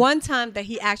there was one time that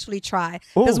he actually tried.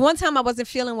 There's one time I wasn't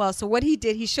feeling well, so what he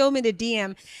did, he showed me the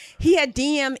DM. He had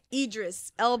DM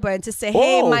Idris Elba to say,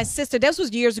 hey, my sister, this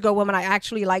was years ago when I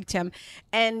actually liked him,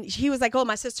 and he was like, oh,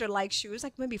 my sister likes you. It was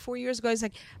like maybe 4 years ago. He's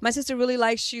like, my sister really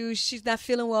likes you. She's not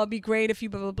feeling well. It'd be great if you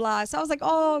blah, blah, blah. So I was like,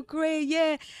 oh, great,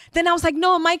 yeah. Then I was like,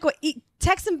 no, Michael,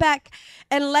 text him back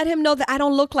and let him know that I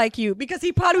don't look like you, because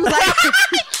he probably was like,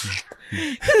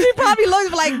 because he probably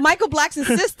looked like Michael Blackson's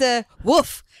sister.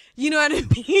 Woof. You know what I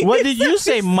mean? What did you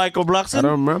say, Michael Blackson? I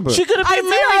don't remember. She could have been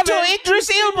married to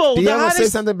Idris Elba. Do you the ever say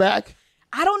hottest- something back?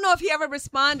 I don't know if he ever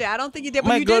responded. I don't think he did. But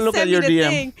Mike, you go did look send at me your the DM.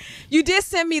 thing. You did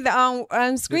send me the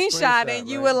screenshot, and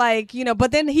you were like,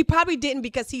 but then he probably didn't,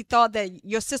 because he thought that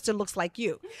your sister looks like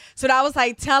you. So I was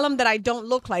like, tell him that I don't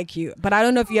look like you. But I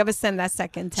don't know if you ever send that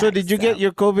second text. So did you get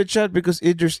your COVID shot? Because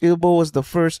Idris Elba was the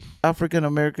first African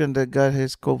American that got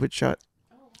his COVID shot.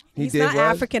 He's not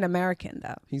African American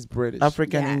though. He's British.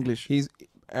 African English. He's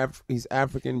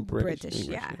African British. British,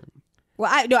 English, yeah. Well,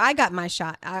 I got my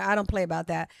shot. I don't play about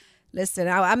that. Listen,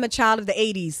 I'm a child of the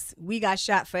 80s. We got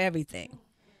shot for everything.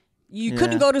 You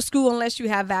couldn't go to school unless you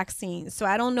have vaccines. So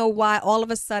I don't know why all of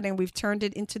a sudden we've turned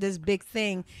it into this big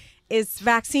thing.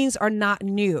 Vaccines are not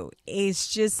new.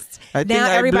 It's just I now think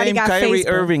I everybody blame got Kyrie Facebook.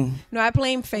 Irving. No, I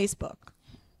blame Facebook.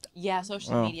 Yeah,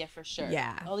 social media for sure.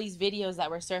 Yeah. All these videos that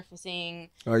were surfacing.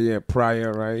 Oh yeah,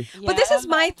 prior, right? But this is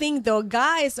my thing though.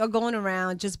 Guys are going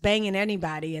around just banging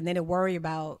anybody and then they worry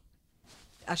about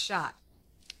a shot.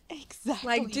 Exactly.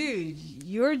 Like, dude,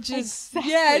 you're just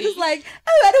just like,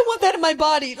 oh, I don't want that in my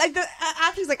body. Like the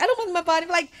athlete's like, I don't want it in my body.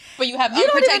 Like, but you have you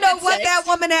don't even know unprotected what sex. that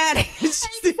woman had.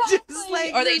 It's just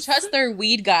like, Or they trust their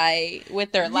weed guy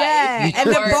with their life. yeah, and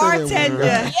Or- the bartender,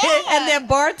 Yeah. and their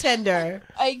bartender,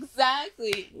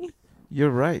 Exactly. You're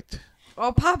right.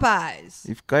 or Popeyes.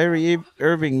 If Kyrie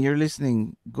Irving, you're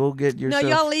listening, go get yourself. No,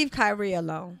 y'all leave Kyrie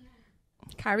alone.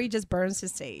 Kyrie just burns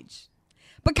his sage.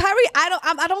 But Kyrie,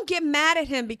 I don't get mad at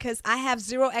him because I have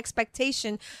zero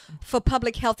expectation for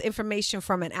public health information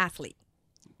from an athlete.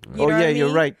 You know what I you're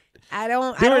mean? right.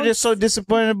 They were just so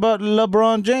disappointed about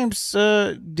LeBron James.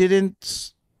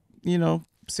 Didn't,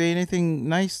 say anything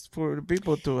nice for the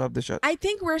people to have the shot. I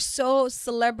think we're so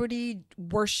celebrity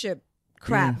worship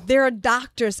crap. There are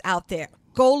doctors out there.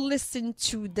 Go listen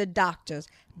to the doctors.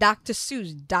 Dr.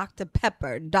 Seuss, Dr.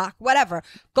 Pepper, Doc, whatever.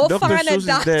 Go Dr. find Seuss a is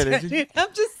doctor. dead,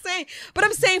 I'm just saying. But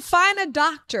I'm saying find a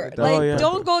doctor. Oh, Like, yeah.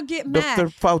 don't go get mad. Dr.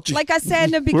 Fauci. Like I said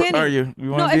in the beginning. Where are you?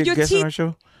 You want to be a guest on our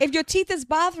show? If your teeth is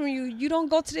bothering you, you don't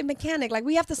go to the mechanic. Like,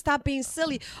 we have to stop being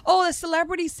silly. Oh, the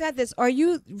celebrity said this. Are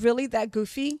you really that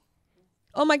goofy?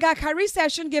 Oh my God, Kyrie said I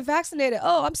shouldn't get vaccinated.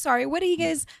 Oh, I'm sorry. Where did he get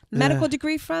his medical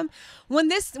degree from? When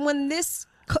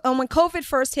COVID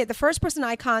first hit, the first person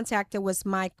I contacted was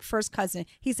my first cousin.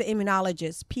 He's an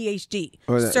immunologist, PhD,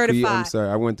 certified. I'm sorry,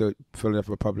 I went to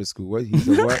Philadelphia Public School. What? He's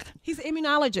a what? He's an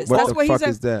immunologist. What That's the what fuck he's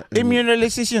is that?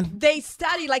 Immunization. They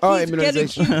study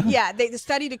immunization. they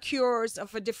study the cures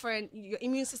of a different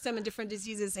immune system and different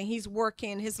diseases, and he's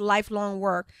working. His lifelong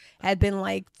work had been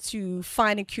like to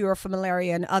find a cure for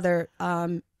malaria and other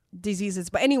diseases.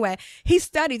 But anyway, he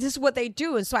studied. This is what they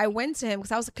do, and so I went to him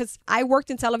because I worked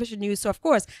in television news. So of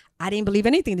course I didn't believe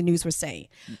anything the news was saying.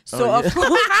 So of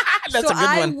course, That's a good one.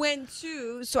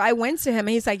 I went to him, and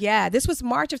he's like, "Yeah, this was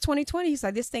March of 2020." He's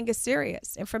like, "This thing is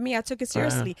serious," and for me, I took it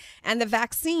seriously. And the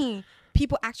vaccine,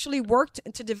 people actually worked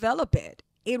to develop it.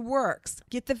 It works.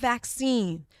 Get the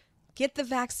vaccine. Get the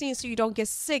vaccine so you don't get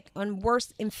sick and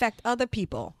worse, infect other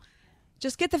people.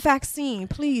 Just get the vaccine,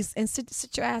 please, and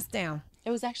sit your ass down. It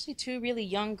was actually 2 really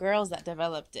young girls that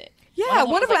developed it. Yeah,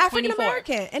 one of them was like African 24.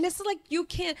 American. And it's like you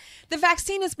can't, the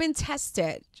vaccine has been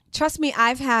tested. Trust me,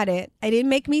 I've had it. It didn't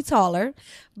make me taller,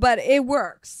 but it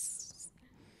works.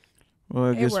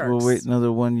 Well, I guess we'll wait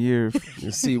another 1 year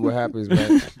and see what happens,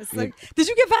 man. It's like, did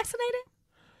you get vaccinated?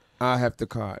 I have the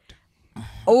card.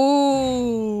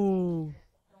 Oh.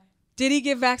 Did he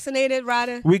get vaccinated,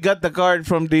 Ryder? We got the card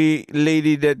from the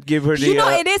lady that gave her the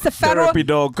it is a federal therapy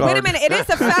dog card. Wait a minute, it is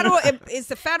a federal. It's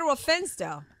a federal offense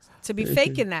though to be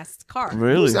faking that card.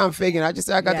 Really? I'm faking. I just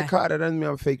said I got the card. That doesn't mean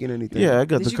I'm faking anything. Yeah, I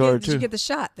got the card Did too. you get the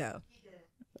shot though?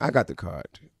 I got the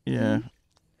card. Yeah.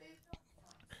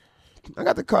 I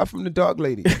got the card from the dog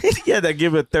lady. Yeah, that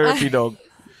give a therapy dog.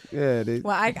 Yeah,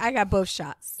 Well, I got both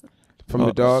shots. From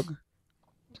the dog.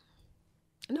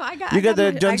 No, I got. You got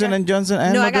the Johnson and Johnson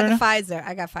and no, Moderna? I got the Pfizer.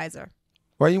 I got Pfizer.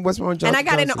 What's wrong with Johnson? And I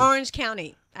got it in Johnson? Orange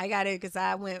County. I got it because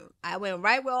I went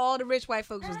right where all the rich white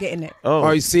folks was getting it. Oh,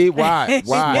 you see why?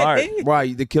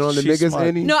 Why? They killing the She's niggas, smart.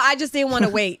 Annie? No, I just didn't want to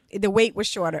wait. The wait was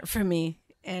shorter for me,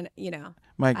 and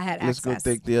Mike, I had let's access.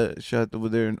 go take the shot over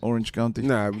there in Orange County.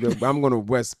 Nah, I'm going to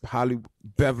West Hollywood,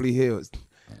 Beverly Hills.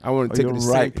 I want to take it you're to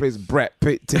the right. same place Brad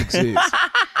Pitt takes his.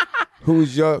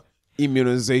 Who's your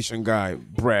immunization guy,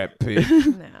 Brad Pitt?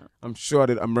 No. I'm sure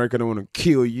that America don't want to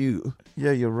kill you.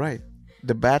 Yeah, you're right.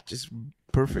 The batch is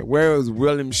perfect. Where is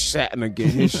William Shatner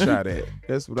getting his shot at?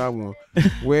 That's what I want.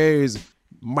 Where is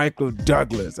Michael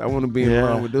Douglas? I want to be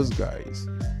around with those guys.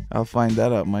 I'll find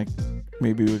that out, Mike.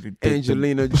 Maybe we could take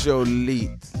Angelina Jolie.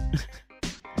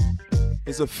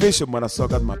 It's official,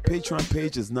 Motherfucker. My Patreon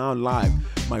page is now live.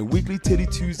 My weekly Teddy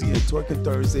Tuesday and Twerking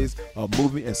Thursdays are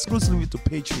moving exclusively to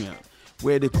Patreon,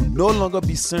 where they could no longer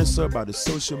be censored by the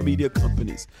social media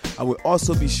companies. I will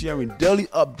also be sharing daily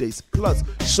updates plus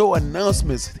show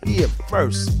announcements here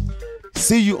first.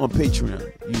 See you on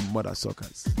Patreon, you mother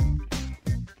suckers.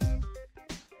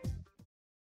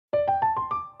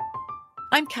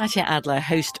 I'm Katya Adler,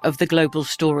 host of The Global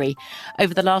Story.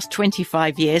 Over the last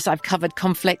 25 years, I've covered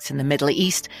conflicts in the Middle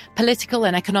East, political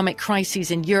and economic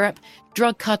crises in Europe,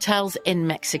 drug cartels in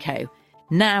Mexico.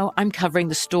 Now I'm covering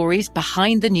the stories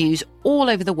behind the news all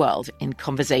over the world in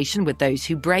conversation with those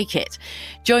who break it.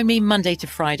 Join me Monday to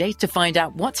Friday to find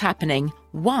out what's happening,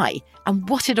 why, and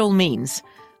what it all means.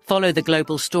 Follow The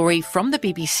Global Story from the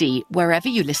BBC wherever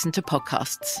you listen to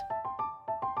podcasts.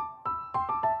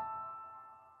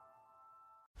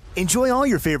 Enjoy all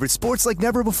your favorite sports like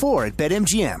never before at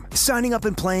BetMGM. Signing up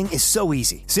and playing is so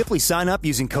easy. Simply sign up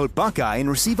using code Buckeye and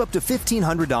receive up to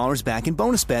 $1,500 back in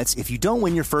bonus bets if you don't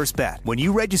win your first bet. When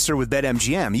you register with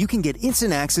BetMGM, you can get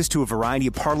instant access to a variety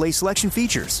of parlay selection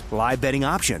features, live betting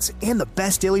options, and the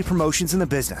best daily promotions in the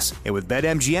business. And with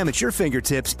BetMGM at your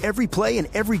fingertips, every play and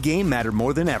every game matter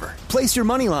more than ever. Place your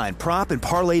moneyline, prop, and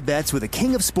parlay bets with the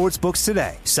king of sportsbooks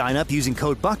today. Sign up using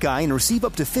code Buckeye and receive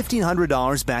up to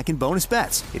 $1,500 back in bonus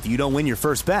bets if you don't win your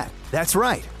first bet. That's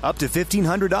right, up to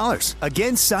 $1,500.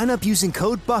 Again, sign up using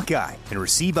code Buckeye and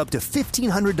receive up to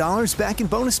 $1,500 back in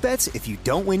bonus bets if you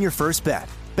don't win your first bet.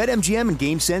 BetMGM and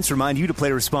GameSense remind you to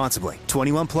play responsibly.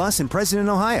 21 plus and present in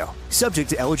Ohio.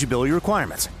 Subject to eligibility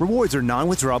requirements. Rewards are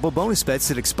non-withdrawable bonus bets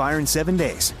that expire in 7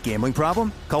 days. Gambling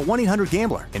problem? Call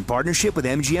 1-800-GAMBLER in partnership with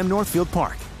MGM Northfield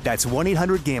Park. That's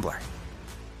 1-800-GAMBLER.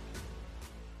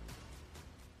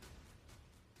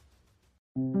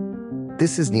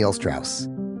 This is Neil Strauss,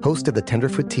 host of the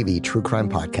Tenderfoot TV True Crime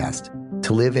Podcast,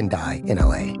 To Live and Die in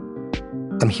LA.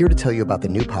 I'm here to tell you about the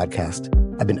new podcast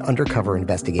I've been undercover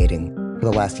investigating for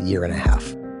the last year and a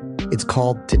half. It's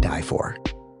called To Die For.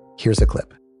 Here's a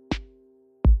clip.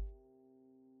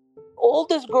 All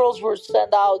these girls were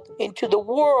sent out into the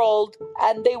world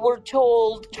and they were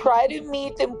told, try to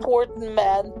meet important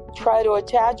men, try to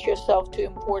attach yourself to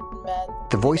important men.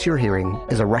 The voice you're hearing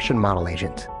is a Russian model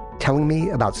agent telling me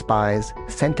about spies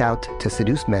sent out to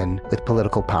seduce men with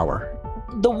political power.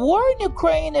 The war in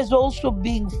Ukraine is also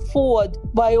being fought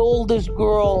by all these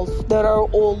girls that are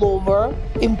all over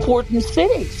important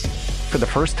cities. For the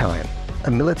first time,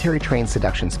 a military-trained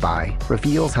seduction spy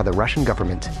reveals how the Russian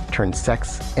government turned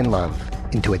sex and love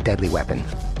into a deadly weapon.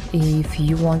 If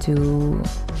you want to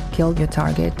kill your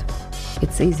target,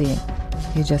 it's easy.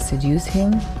 You just seduce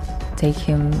him, take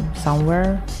him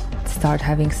somewhere, start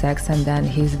having sex, and then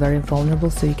he's very vulnerable,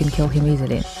 so you can kill him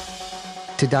easily.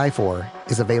 To Die For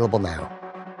is available now.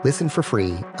 Listen for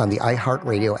free on the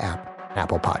iHeartRadio app,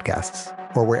 Apple Podcasts,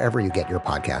 or wherever you get your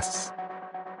podcasts.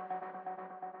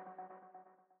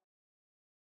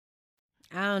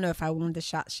 I don't know if I want the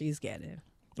shot she's getting.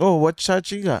 Oh, what shot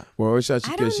she got? Well, what shot she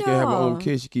I get? don't She can have her own know.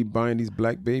 kids. She keep buying these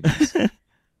black babies.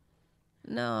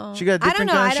 No. She got a I don't different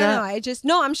know. kind I of don't shot?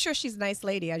 know. I'm sure she's a nice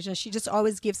lady. She just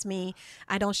always gives me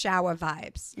I don't shower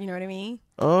vibes. You know what I mean?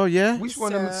 Oh, yeah? Which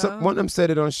one of them said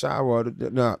it on shower?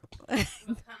 No.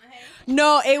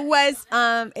 No, it was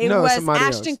No, somebody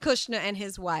Ashton else. Kutcher and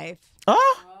his wife.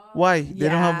 Oh? Why? They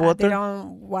don't have water? They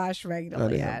don't wash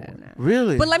regularly. they I don't don't know.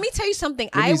 Really? But let me tell you something.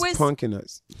 Maybe I he's was punking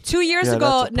us. 2 years Yeah,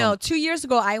 ago. that's a No, punk. 2 years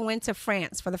ago, I went to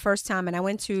France for the first time, and I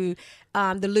went to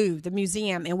the Louvre, the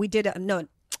museum, and we did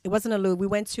it wasn't a Louvre. We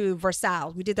went to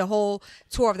Versailles. We did the whole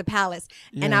tour of the palace.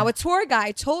 And Yeah. our tour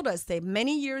guide told us that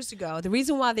many years ago, the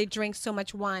reason why they drink so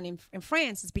much wine in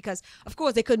France is because, of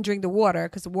course, they couldn't drink the water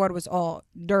because the water was all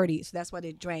dirty. So that's why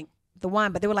they drank the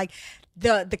wine. But they were like,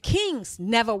 the kings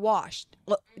never washed.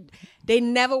 Look, they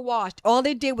never washed. All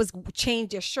they did was change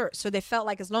their shirt. So they felt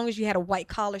like as long as you had a white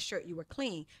collar shirt, you were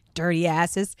clean. Dirty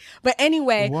asses. But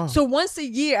anyway, Wow. so once a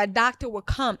year, a doctor would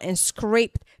come and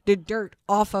scrape the dirt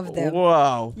off of them.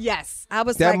 Wow. Yes. I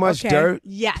was That like, much okay. dirt?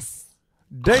 Yes.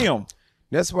 Damn.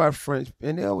 That's why French,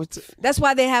 and they always. That's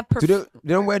why they have They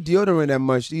don't wear deodorant that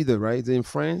much either, right? In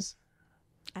France?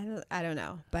 I don't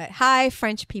know. But hi,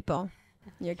 French people.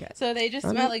 You're good. So they just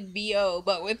I smell know. like BO,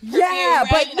 but with perfume, Yeah, right?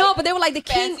 but no, but they were like the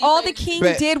king. fancy All the things. king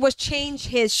But- did was change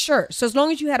his shirt. So as long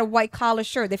as you had a white collar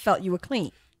shirt, they felt you were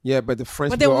clean. Yeah, but the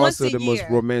French But then people are once also a the most year-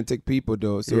 romantic people,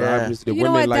 though. So Yeah. obviously the You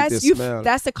know women what? like That's the you. smell.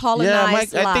 That's the colonized Yeah,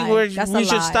 Mike, I think lie. That's we a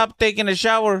should lie. stop taking a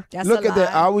shower. That's Look a at that.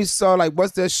 I lie. always saw, like,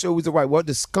 what's that show? Was it right? What,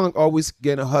 the skunk always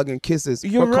getting a hug and kisses.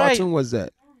 You're what right. cartoon was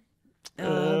that?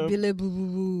 Billy Boo Boo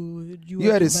Boo.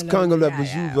 You had a skunk of the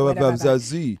whatever.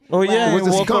 Zazie. Oh, yeah. It was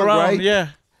and a walk skunk, around, right? Yeah.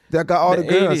 That got all the The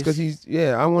girls 80s. because he's,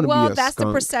 I want to Well, be a that's skunk.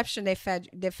 the perception they fed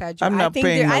you. I'm not I think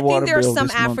paying my I think water there are bill some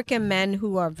this month. African men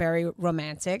who are very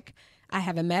romantic. I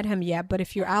haven't met him yet, but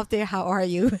if you're out there, how are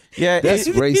you? Yeah. That's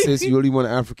racist. You only want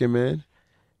an African man?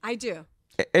 I do.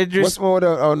 What's more with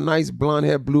a nice blonde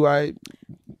hair, blue eyed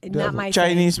Not my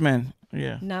Chinese man.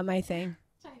 Yeah. thing. Not my thing.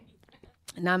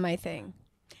 Not my thing.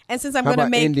 And since I'm How gonna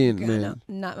about make Indian no, man?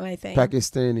 not my thing.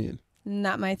 Pakistani,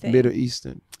 Not my thing. Middle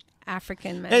Eastern.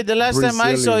 African man. Hey, the last time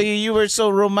I saw Brazilian. you were so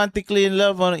romantically in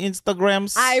love on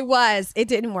Instagrams. I was. It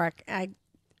didn't work.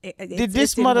 Did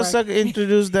this mother sucker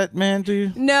introduce that man to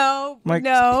you? No, Mike-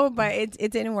 no, but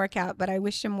it didn't work out. But I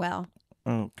wish him well.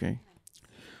 Okay.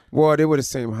 Well, they were the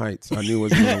same height. So I knew it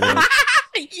was going to work.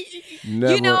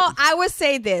 Never. You know, I would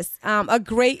say this. A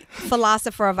great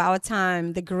philosopher of our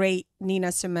time, the great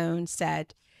Nina Simone,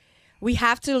 said, "We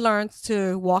have to learn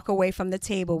to walk away from the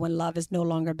table when love is no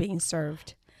longer being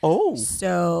served." Oh.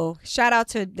 So shout out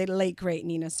to the late great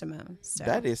Nina Simone. So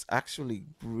That is actually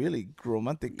really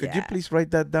romantic. Could you Yeah. please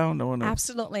write that down? I want to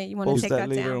absolutely. You want to post take that that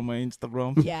later down? on my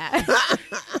Instagram. Yeah.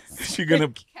 She's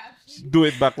gonna do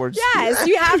it backwards. Yes,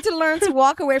 you have to learn to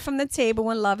walk away from the table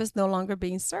when love is no longer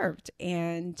being served.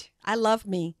 And I love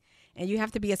me. And you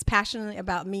have to be as passionate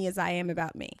about me as I am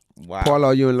about me. Wow. Paul,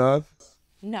 are you in love?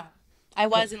 No, I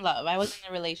was in love. I was in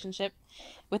a relationship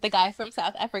with a guy from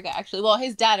South Africa, actually. Well,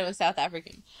 his dad was South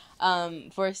African.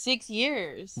 For 6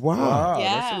 years. Wow.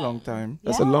 That's a Yeah. long time.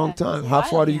 That's a long time. How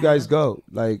far do you guys go?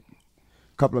 Like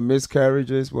a couple of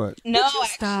miscarriages? What? No,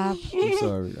 stop. I'm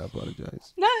sorry. I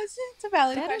apologize. No, it's a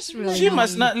valid question. She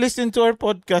must not listen to our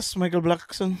podcast, Michael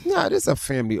Blackson. No, this is a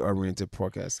family-oriented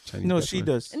podcast. Chinese No, Black she man.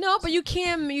 does. No, but you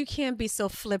can't be so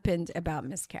flippant about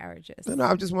miscarriages. No,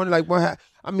 I'm just wondering, like, what?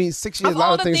 6 years, Of a lot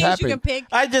all of the things things happen. you can pick,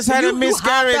 I just had a you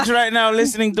miscarriage have to- right now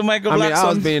listening to Michael I mean, I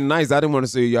was Blackson. being nice. I didn't want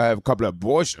to say you have a couple of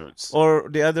abortions. Or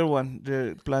the other one,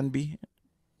 the Plan B.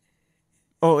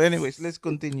 Oh, anyways, let's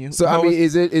continue. So I mean,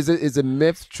 is it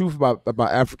myth truth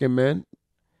about African men?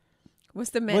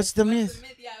 What's the myth? What's the myth?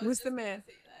 What's the myth?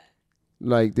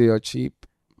 Like they are cheap.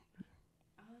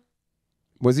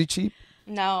 Was he cheap?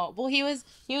 No, well, he was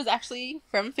actually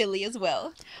from Philly as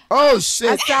well. Oh A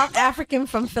shit! South African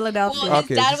from Philadelphia. Well,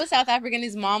 his dad was South African.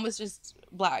 His mom was just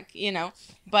black,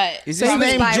 But Is So his he was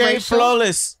name Jay biracial?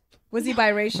 Flawless? Was he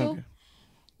biracial? Okay.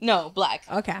 no, black.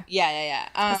 Okay.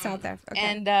 Yeah. South Africa. Okay.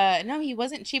 And no, he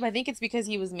wasn't cheap. I think it's because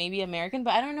he was maybe American,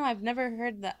 but I don't know. I've never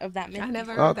heard of that myth. I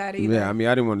never before. heard that either. Yeah, I mean,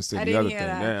 I didn't want to say I the didn't other hear thing.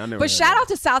 that. Yeah, I never. But heard shout that. out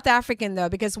to South African though,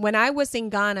 because when I was in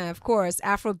Ghana, of course,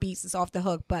 Afro beats is off the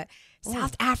hook, but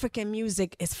South African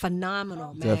music is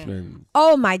phenomenal, man. Definitely.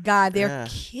 Oh my God, they're Yeah.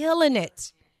 killing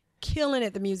it.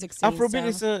 The music scene.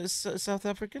 Afrobeat so. is South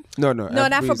African? No, No,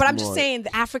 not Afro, Afrobeat's but I'm just more- saying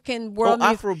the African world Oh,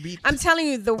 music. Afrobeat. I'm telling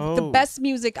you, the Oh. best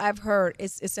music I've heard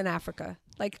is in Africa.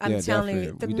 Like I'm Yeah, telling you,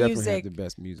 definitely. the We definitely have music, the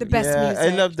best music. the best Yeah,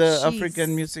 music. I love the Jeez.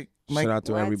 African music. Shout out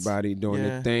to What? everybody doing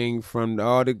Yeah. the thing from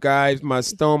all the guys, my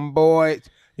Stone Boy.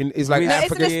 And it's like No, No,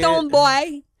 African isn't it Stone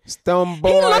Boy? Stone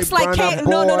Boy. He looks like Burna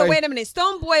No, Boy. wait a minute.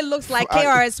 Stone Boy looks like I-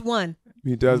 KRS-One.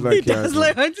 He does like He does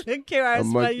KRS-One. look like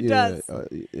KRS-One. He does.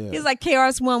 yeah. He's like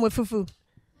KRS-One with Fufu.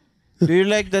 Do you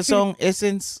like the song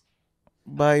Essence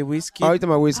by Wizkid? Oh, you talking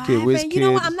about Wizkid? You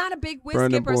know what? Wizkid, I'm not a big Burna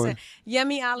Wizkid person. Boy.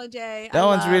 Yemi Alade. That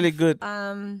one's really good.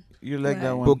 Um, You like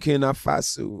that one? Burkina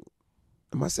Faso.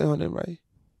 Am I saying her name right?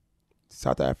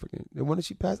 South African. The one that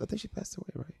she passed, I think she passed away,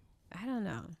 right? I don't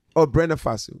know. Oh, Brenda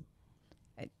Faso.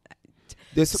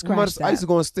 There's Scratch I used to that.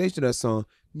 go on stage to that song.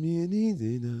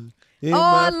 Oh,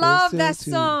 I love that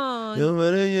song. I'm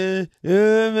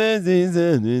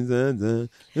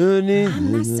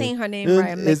not saying her name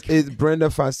right. I'm It's Brenda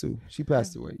Faso. She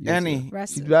passed away. Yes, Annie.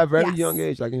 Rest- She died at a very Yes. young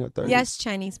age, like in her 30s. Yes,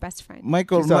 Chinese best friend.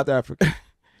 Michael, She's South African.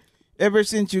 ever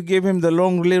since you gave him the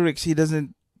long lyrics, he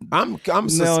doesn't. I'm No,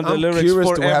 the lyrics curious to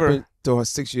what forever. happened to her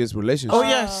 6 years relationship. Oh,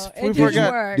 yes. it We didn't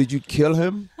forgot. work. Did you kill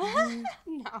him?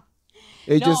 No.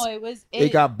 It just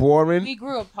it got boring. We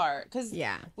grew apart because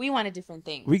we wanted different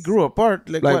things. We grew apart.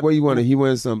 Like Like what you wanted? He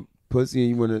wanted some pussy, and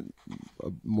you wanted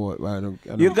more. I don't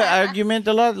You know. got argument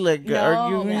a lot, like No,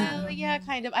 argument. well, yeah,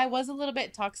 kind of. I was a little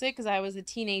bit toxic because I was a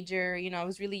teenager. I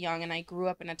was really young and I grew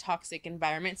up in a toxic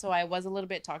environment, so I was a little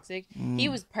bit toxic. He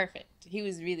was perfect. He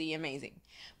was really amazing,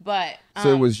 but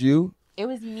So it was you. It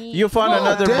was me. You found Well,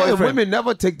 another Damn, boyfriend. women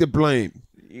never take the blame.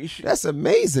 That's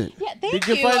amazing. Yeah, thank Did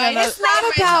you you. find I another- just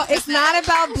It's not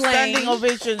about blame. Standing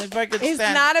ovation. If I could It's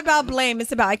stand. not about blame.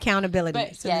 It's about accountability.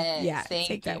 But So, yes, thank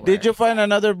take that you. word. Did you find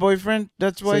another boyfriend?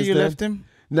 That's why Since you then? left him.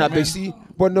 Nah, but she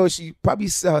probably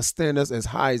set her standards as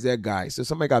high as that guy. So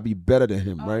somebody got to be better than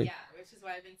him, right? Yeah, which is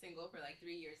why I've been single for like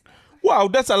 3 years now. Wow,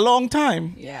 that's a long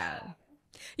time. Yeah.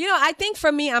 I think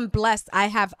for me, I'm blessed. I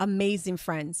have amazing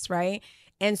friends, right?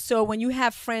 And so when you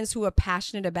have friends who are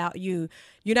passionate about you,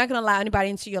 you're not going to allow anybody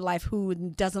into your life who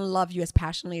doesn't love you as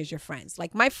passionately as your friends.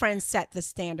 Like my friends set the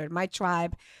standard, my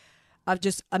tribe of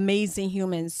just amazing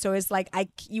humans. So it's like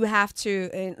you have to,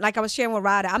 and like I was sharing with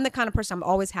Rada, I'm the kind of person, I'm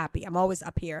always happy. I'm always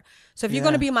up here. So if you're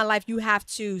going to be in my life, you have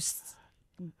to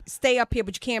stay up here,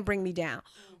 but you can't bring me down.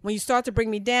 When you start to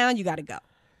bring me down, you got to go.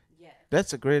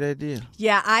 That's a great idea.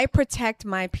 Yeah, I protect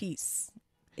my peace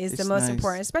is the It's most nice.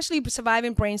 important, especially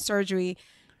surviving brain surgery.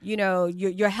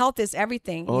 Your health is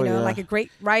everything. Oh, yeah. Like a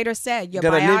great writer said, your You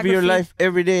gotta live your biography- life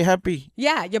every day happy.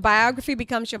 Yeah, your biography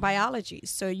becomes your biology.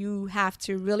 So you have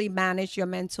to really manage your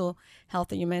mental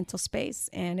health and your mental space.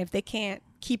 And if they can't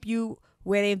keep you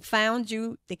where they found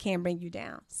you, they can't bring you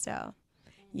down. So,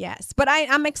 yes. But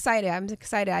I'm excited.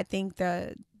 I think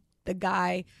the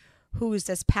guy who's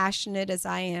as passionate as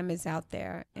I am is out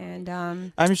there. And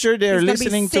I'm sure they're he's gonna be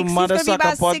listening to six- he's gonna be Madasaka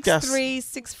about podcast. 6'3",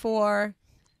 6'4".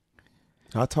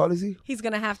 How tall is he? He's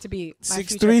gonna have to be my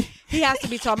 6'3"? future. He has to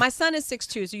be tall. My son is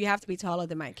 6'2", so you have to be taller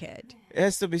than my kid. It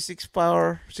has to be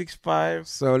 6'4", 6'5".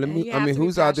 So let me. you I have mean, to be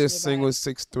who's out there passionate single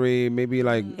 6'3", maybe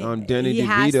like Danny He DeVito?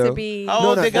 has to be. How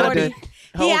old they gotta 40. be?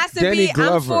 He has to Danny be.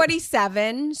 Glover. I'm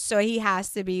 47, so he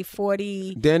has to be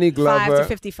 45 Danny Glover. to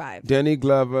 55. Danny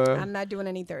Glover. I'm not doing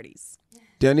any 30s.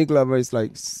 Danny Glover is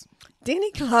like.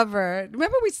 Danny Glover.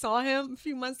 Remember we saw him a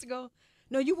few months ago?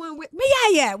 No, you weren't with me.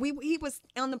 Yeah. He was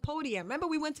on the podium. Remember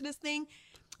we went to this thing,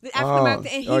 the African American,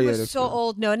 and he was that's so good.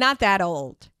 old. No, not that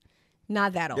old.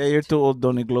 Not that old. Yeah, you're too old,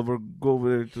 Donnie Glover. Go over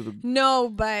there to the. No,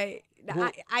 but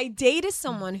I dated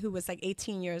someone who was like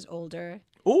 18 years older.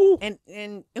 Ooh. And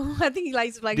I think he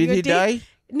likes like. Did your he die?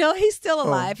 No, he's still Oh.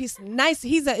 alive. He's nice.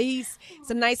 He's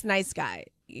a nice guy.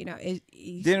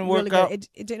 He's Didn't really work good. out?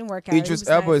 It didn't work out. Idris He was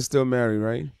Elba nice. is still married,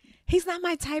 right? He's not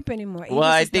my type anymore. Well,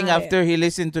 Idris I is think not after it. he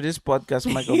listened to this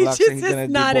podcast, Michael He Blackson, just he's is gonna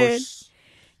not divorce.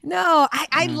 No,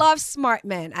 I love smart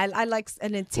men. I like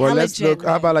an intelligent. Well, let's look. How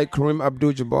man. about like Kareem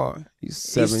Abdul-Jabbar? He's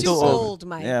 7. He's too old,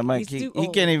 Mike. Yeah, Mike. He's He too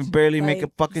old. can't even barely make a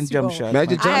Like, fucking he's too jump old. shot.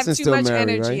 Magic Mike. I have Johnson's too still much married,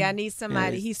 energy. right? I need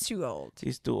somebody. He's too old.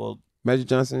 He's too old. Magic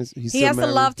Johnson, he's He still has married.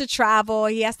 to love to travel.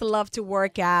 He has to love to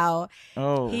work out.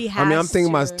 Oh, He has I mean, I'm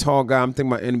thinking to. about tall guy. I'm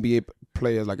thinking about NBA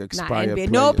players, like Not expired NBA. players.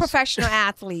 No professional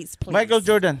athletes, please. Michael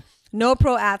Jordan. No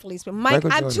pro athletes. But Mike,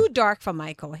 Michael I'm Jordan. too dark for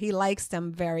Michael. He likes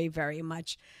them very, very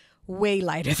much. Way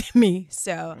lighter than me.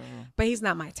 So, but he's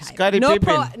not my type. Scottie no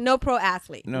Pippen. pro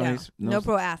athlete. No, No, he's- no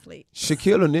pro athlete.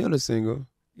 Shaquille O'Neal is single.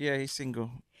 Yeah, he's single.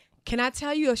 Can I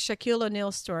tell you a Shaquille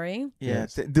O'Neal story? Yeah,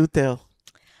 Yes. do tell.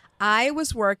 I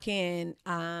was working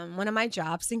one of my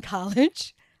jobs in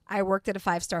college. I worked at a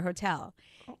 5-star hotel,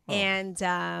 and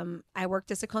I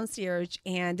worked as a concierge.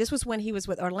 And this was when he was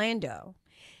with Orlando,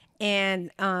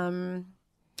 and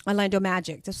Orlando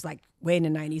Magic. This was like way in the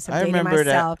 90s. I'm I dating remember that.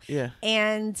 myself. Yeah.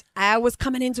 And I was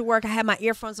coming into work. I had my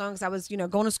earphones on because I was,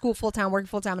 going to school full time, working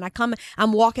full time. And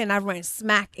I'm walking, and I ran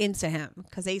smack into him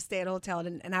because they stay at a hotel.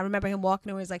 And I remember him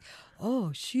walking over. He's like,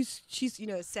 "Oh, she's,"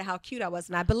 said how cute I was,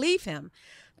 and I believe him.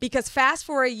 Because fast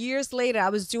forward years later, I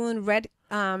was doing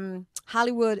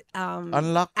Hollywood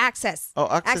Unlock Access. Oh,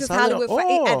 Access Hollywood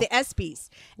Hollywood. at Oh. the ESPYs.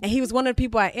 And he was one of the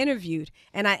people I interviewed.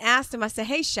 And I asked him, I said,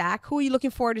 "Hey, Shaq, who are you looking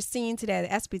forward to seeing today at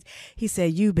the ESPYs?" He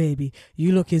said, "You, baby.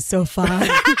 You looking so fine."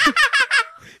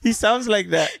 He sounds like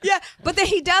that. Yeah, but then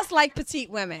he does like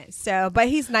petite women. So, but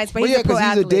he's nice. But Well, he's yeah, a pro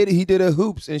because athlete. he did a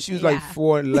hoops, and she was like Yeah.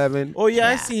 4'11". Oh yeah,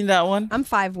 I seen that one. I'm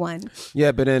 5'1".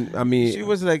 Yeah, but then I mean, She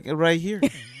was like right here.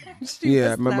 yeah,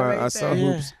 was remember not right I saw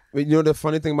there. hoops. But you know the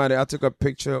funny thing about it, I took a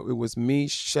picture. It was me,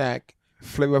 Shaq,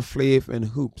 Flavor Flav, and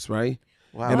hoops, right?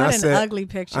 Wow. And What I an said, ugly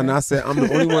picture. And I said, I'm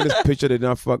the only one in this picture that did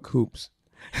not fuck hoops.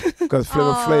 Because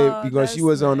Flavor Flav, because she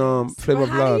was on Flavor Well, of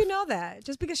how Love. do you know that?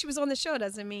 Just because she was on the show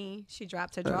doesn't mean she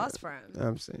dropped her drawers for him.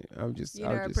 I'm saying, I'm just,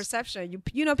 Her perception.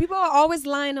 People are always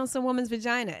lying on some woman's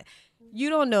vagina. You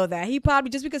don't know that. He probably,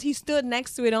 just because he stood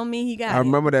next to it don't mean he got I it.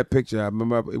 remember that picture. I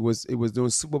remember it was during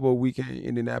Super Bowl weekend in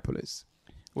Indianapolis.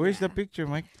 Where's the picture,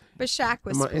 Mike? But Shaq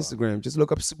was On my cool. Instagram. Just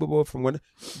look up Super Bowl from when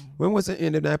was it in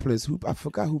Indianapolis? I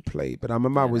forgot who played, but I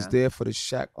remember I was there for the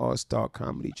Shaq All-Star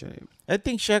Comedy Jam. I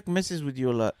think Shaq messes with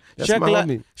you a lot. That's Shaq, my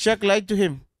homie. Shaq lied to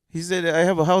him. He said, "I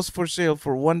have a house for sale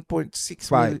for Right.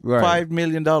 $1.5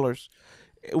 million."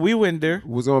 We went there.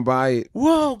 Was gonna buy it.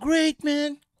 Whoa, great,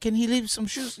 man. Can he leave some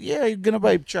shoes? Yeah, you're gonna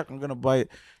buy it, Chuck. I'm gonna buy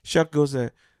it. Chuck goes, yeah,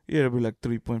 it'll be like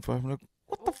 3.5. I'm like,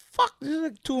 what the fuck? This is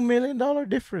like $2 million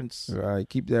difference. Right,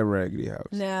 keep that raggedy house.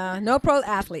 No pro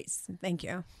athletes. Thank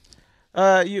you.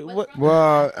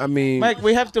 Well, I mean, Mike,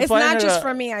 we have to It's find not her just a-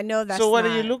 for me. I know that's So what are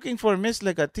not. you looking for, Miss?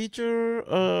 Like a teacher,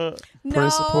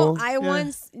 No, I Yeah.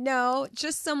 once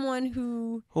just someone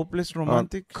who hopeless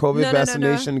romantic, COVID No.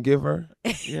 vaccination giver.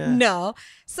 Yeah. no,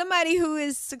 somebody who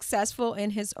is successful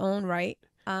in his own right,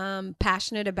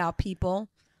 passionate about people,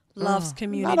 loves A lot of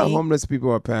community, homeless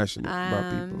people are passionate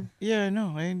about people. Yeah, I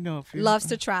know. I know. If you- loves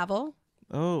to travel.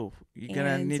 Oh, you're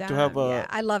gonna And, need to have a. yeah,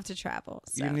 I love to travel.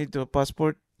 So. You need a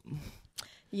passport.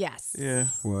 Yes. Yeah.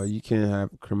 Well, you can't have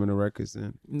criminal records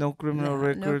then. No criminal No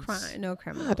records. crime, no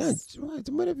criminals. Ah, that's right.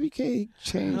 What if you can't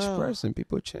change Oh. person?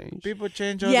 People change. People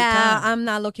change all the Yeah, time. I'm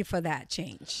not looking for that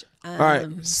change. All right,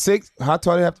 6. How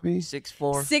tall do you have to be?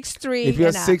 6'4". 6'3". If you're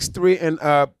and up. 6'3" and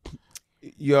up,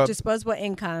 you're Disposable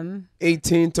income.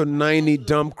 18 to 90,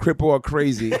 dumb, cripple, or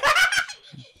crazy.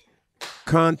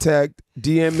 Contact,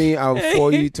 DM me. I'll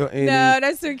forward you to any No,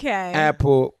 that's okay.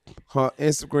 Apple. Her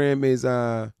Instagram is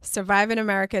Surviving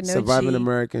America. No Surviving G.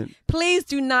 American. Please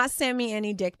do not send me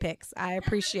any dick pics. I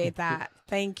appreciate that.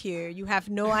 Thank you. You have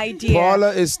no idea.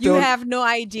 Paula is still. You have no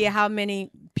idea how many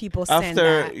people send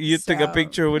After that. you took a So,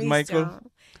 picture with please Michael. don't.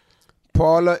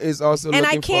 Paula is also And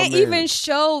looking I can't for a man. even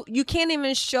show. You can't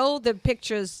even show the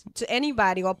pictures to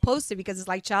anybody or post it because it's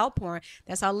like child porn.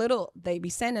 That's how little they be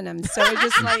sending them. So it's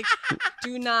just like,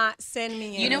 do not send me.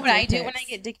 You any know what I dick do when I pics.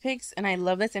 get dick pics, and I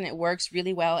love this, and it works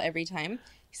really well every time.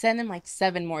 Send them like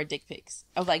 7 more dick pics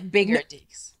of like bigger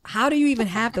dicks. How do you even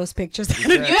have those pictures?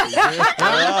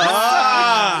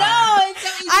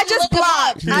 I just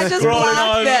blocked. I just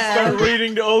blocked them.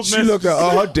 reading the old She looked at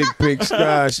all her dick pics. She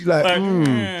like, She's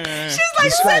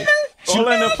like, send them. all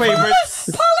in the favorites.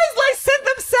 Paula's like, send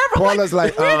them several. Paula's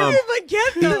like, where do you even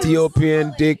get those?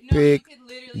 Ethiopian dick pic,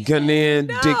 Ghanaian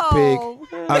dick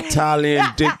pic, Italian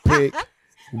dick pic,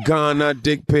 Ghana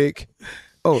dick pic.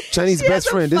 Oh, Chinese best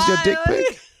friend. This is your dick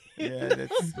pic? Yeah,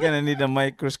 that's gonna need a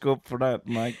microscope for that,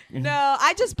 Mike. No,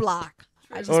 I just block.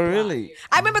 I just Oh, block. really?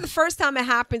 I remember the first time it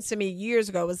happened to me years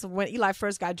ago was when Eli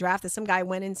first got drafted. Some guy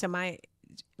went into my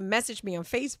messaged me on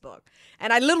Facebook.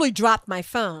 And I literally dropped my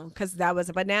phone because that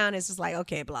was, but now it's just like,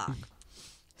 okay, block.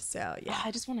 So, yeah.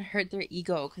 I just want to hurt their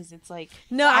ego because it's like,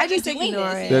 no, I just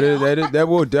ignore it. That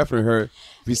will definitely hurt.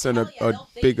 If you send a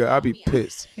bigger, I'll be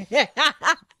pissed.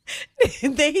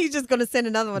 Then he's just going to send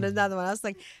another one. I was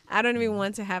like, I don't even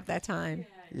want to have that time.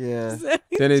 Yeah.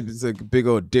 Then it's a big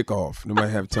old dick off.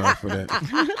 Nobody have time for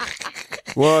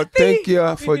that. Well, thank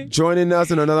you for joining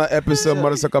us in another episode of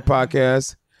Mother Sucker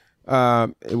Podcast.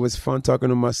 It was fun talking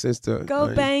to my sister. Go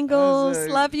Bengals.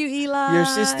 Love you, Eli. Your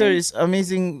sister is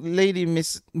amazing lady,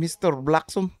 Mr.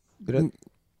 Blackson.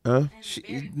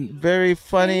 She very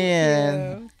funny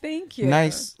and thank you.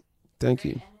 Nice. Thank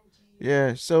you.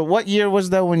 Yeah. So what year was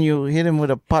that when you hit him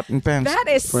with a pot and pans? That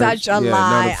is such a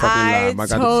lie. I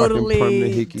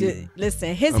totally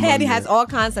listen. His head has all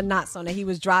kinds of knots on it. He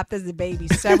was dropped as a baby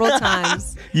several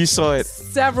times. You saw it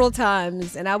several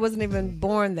times, and I wasn't even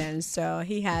born then. So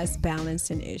he has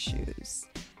balancing issues.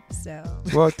 So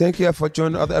well, thank you for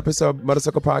joining the other episode of Mother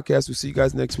Sucker Podcast. We'll see you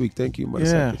guys next week. Thank you, Mother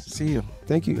Suckers. See you.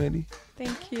 Thank you, Andy.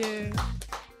 Thank you.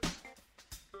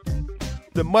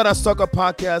 The Mother Sucker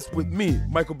Podcast with me,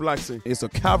 Michael Blackson, is a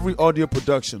Calvary audio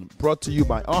production brought to you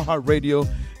by iHeartRadio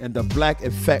and the Black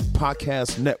Effect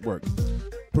Podcast Network.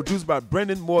 Produced by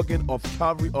Brendan Morgan of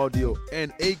Calvary Audio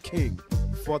and A. King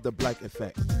for the Black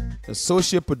Effect.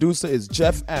 Associate producer is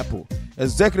Jeff Apple.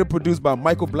 Executive produced by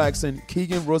Michael Blackson,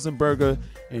 Keegan Rosenberger,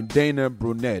 and Dana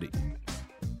Brunetti.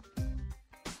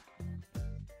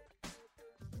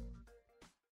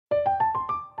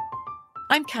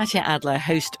 I'm Katya Adler,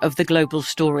 host of The Global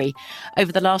Story.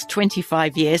 Over the last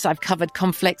 25 years, I've covered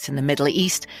conflicts in the Middle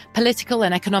East, political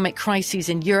and economic crises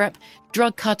in Europe,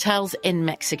 drug cartels in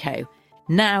Mexico.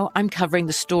 Now I'm covering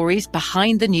the stories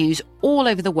behind the news all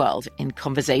over the world in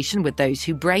conversation with those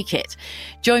who break it.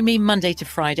 Join me Monday to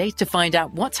Friday to find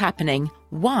out what's happening,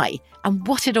 why, and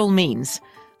what it all means.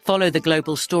 Follow The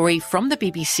Global Story from the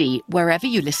BBC wherever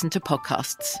you listen to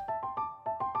podcasts.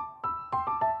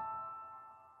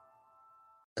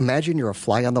 Imagine you're a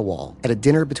fly on the wall at a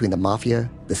dinner between the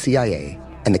mafia, the CIA,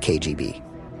 and the KGB.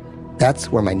 That's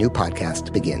where my new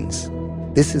podcast begins.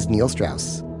 This is Neil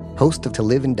Strauss, host of To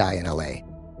Live and Die in LA,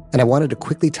 and I wanted to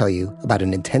quickly tell you about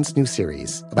an intense new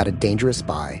series about a dangerous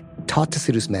spy taught to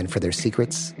seduce men for their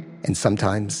secrets and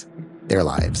sometimes their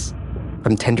lives.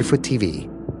 From Tenderfoot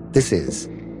TV, this is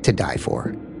To Die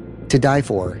For. To Die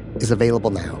For is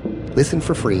available now. Listen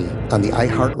for free on the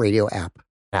iHeartRadio app,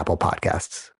 Apple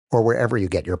Podcasts, or wherever you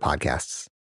get your podcasts.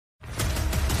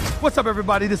 What's up,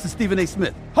 everybody? This is Stephen A.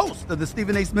 Smith, host of the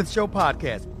Stephen A. Smith Show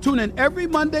podcast. Tune in every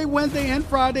Monday, Wednesday, and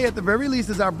Friday at the very least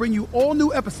as I bring you all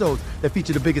new episodes that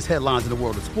feature the biggest headlines in the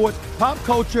world of sports, pop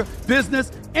culture,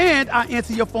 business, and I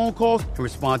answer your phone calls and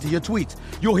respond to your tweets.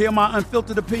 You'll hear my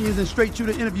unfiltered opinions and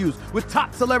straight-shooter interviews with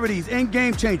top celebrities and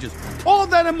game changers. All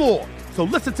that and more. So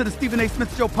listen to the Stephen A.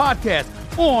 Smith Show podcast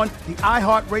on the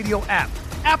iHeartRadio app,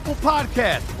 Apple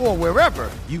Podcasts, or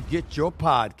wherever you get your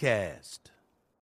podcasts.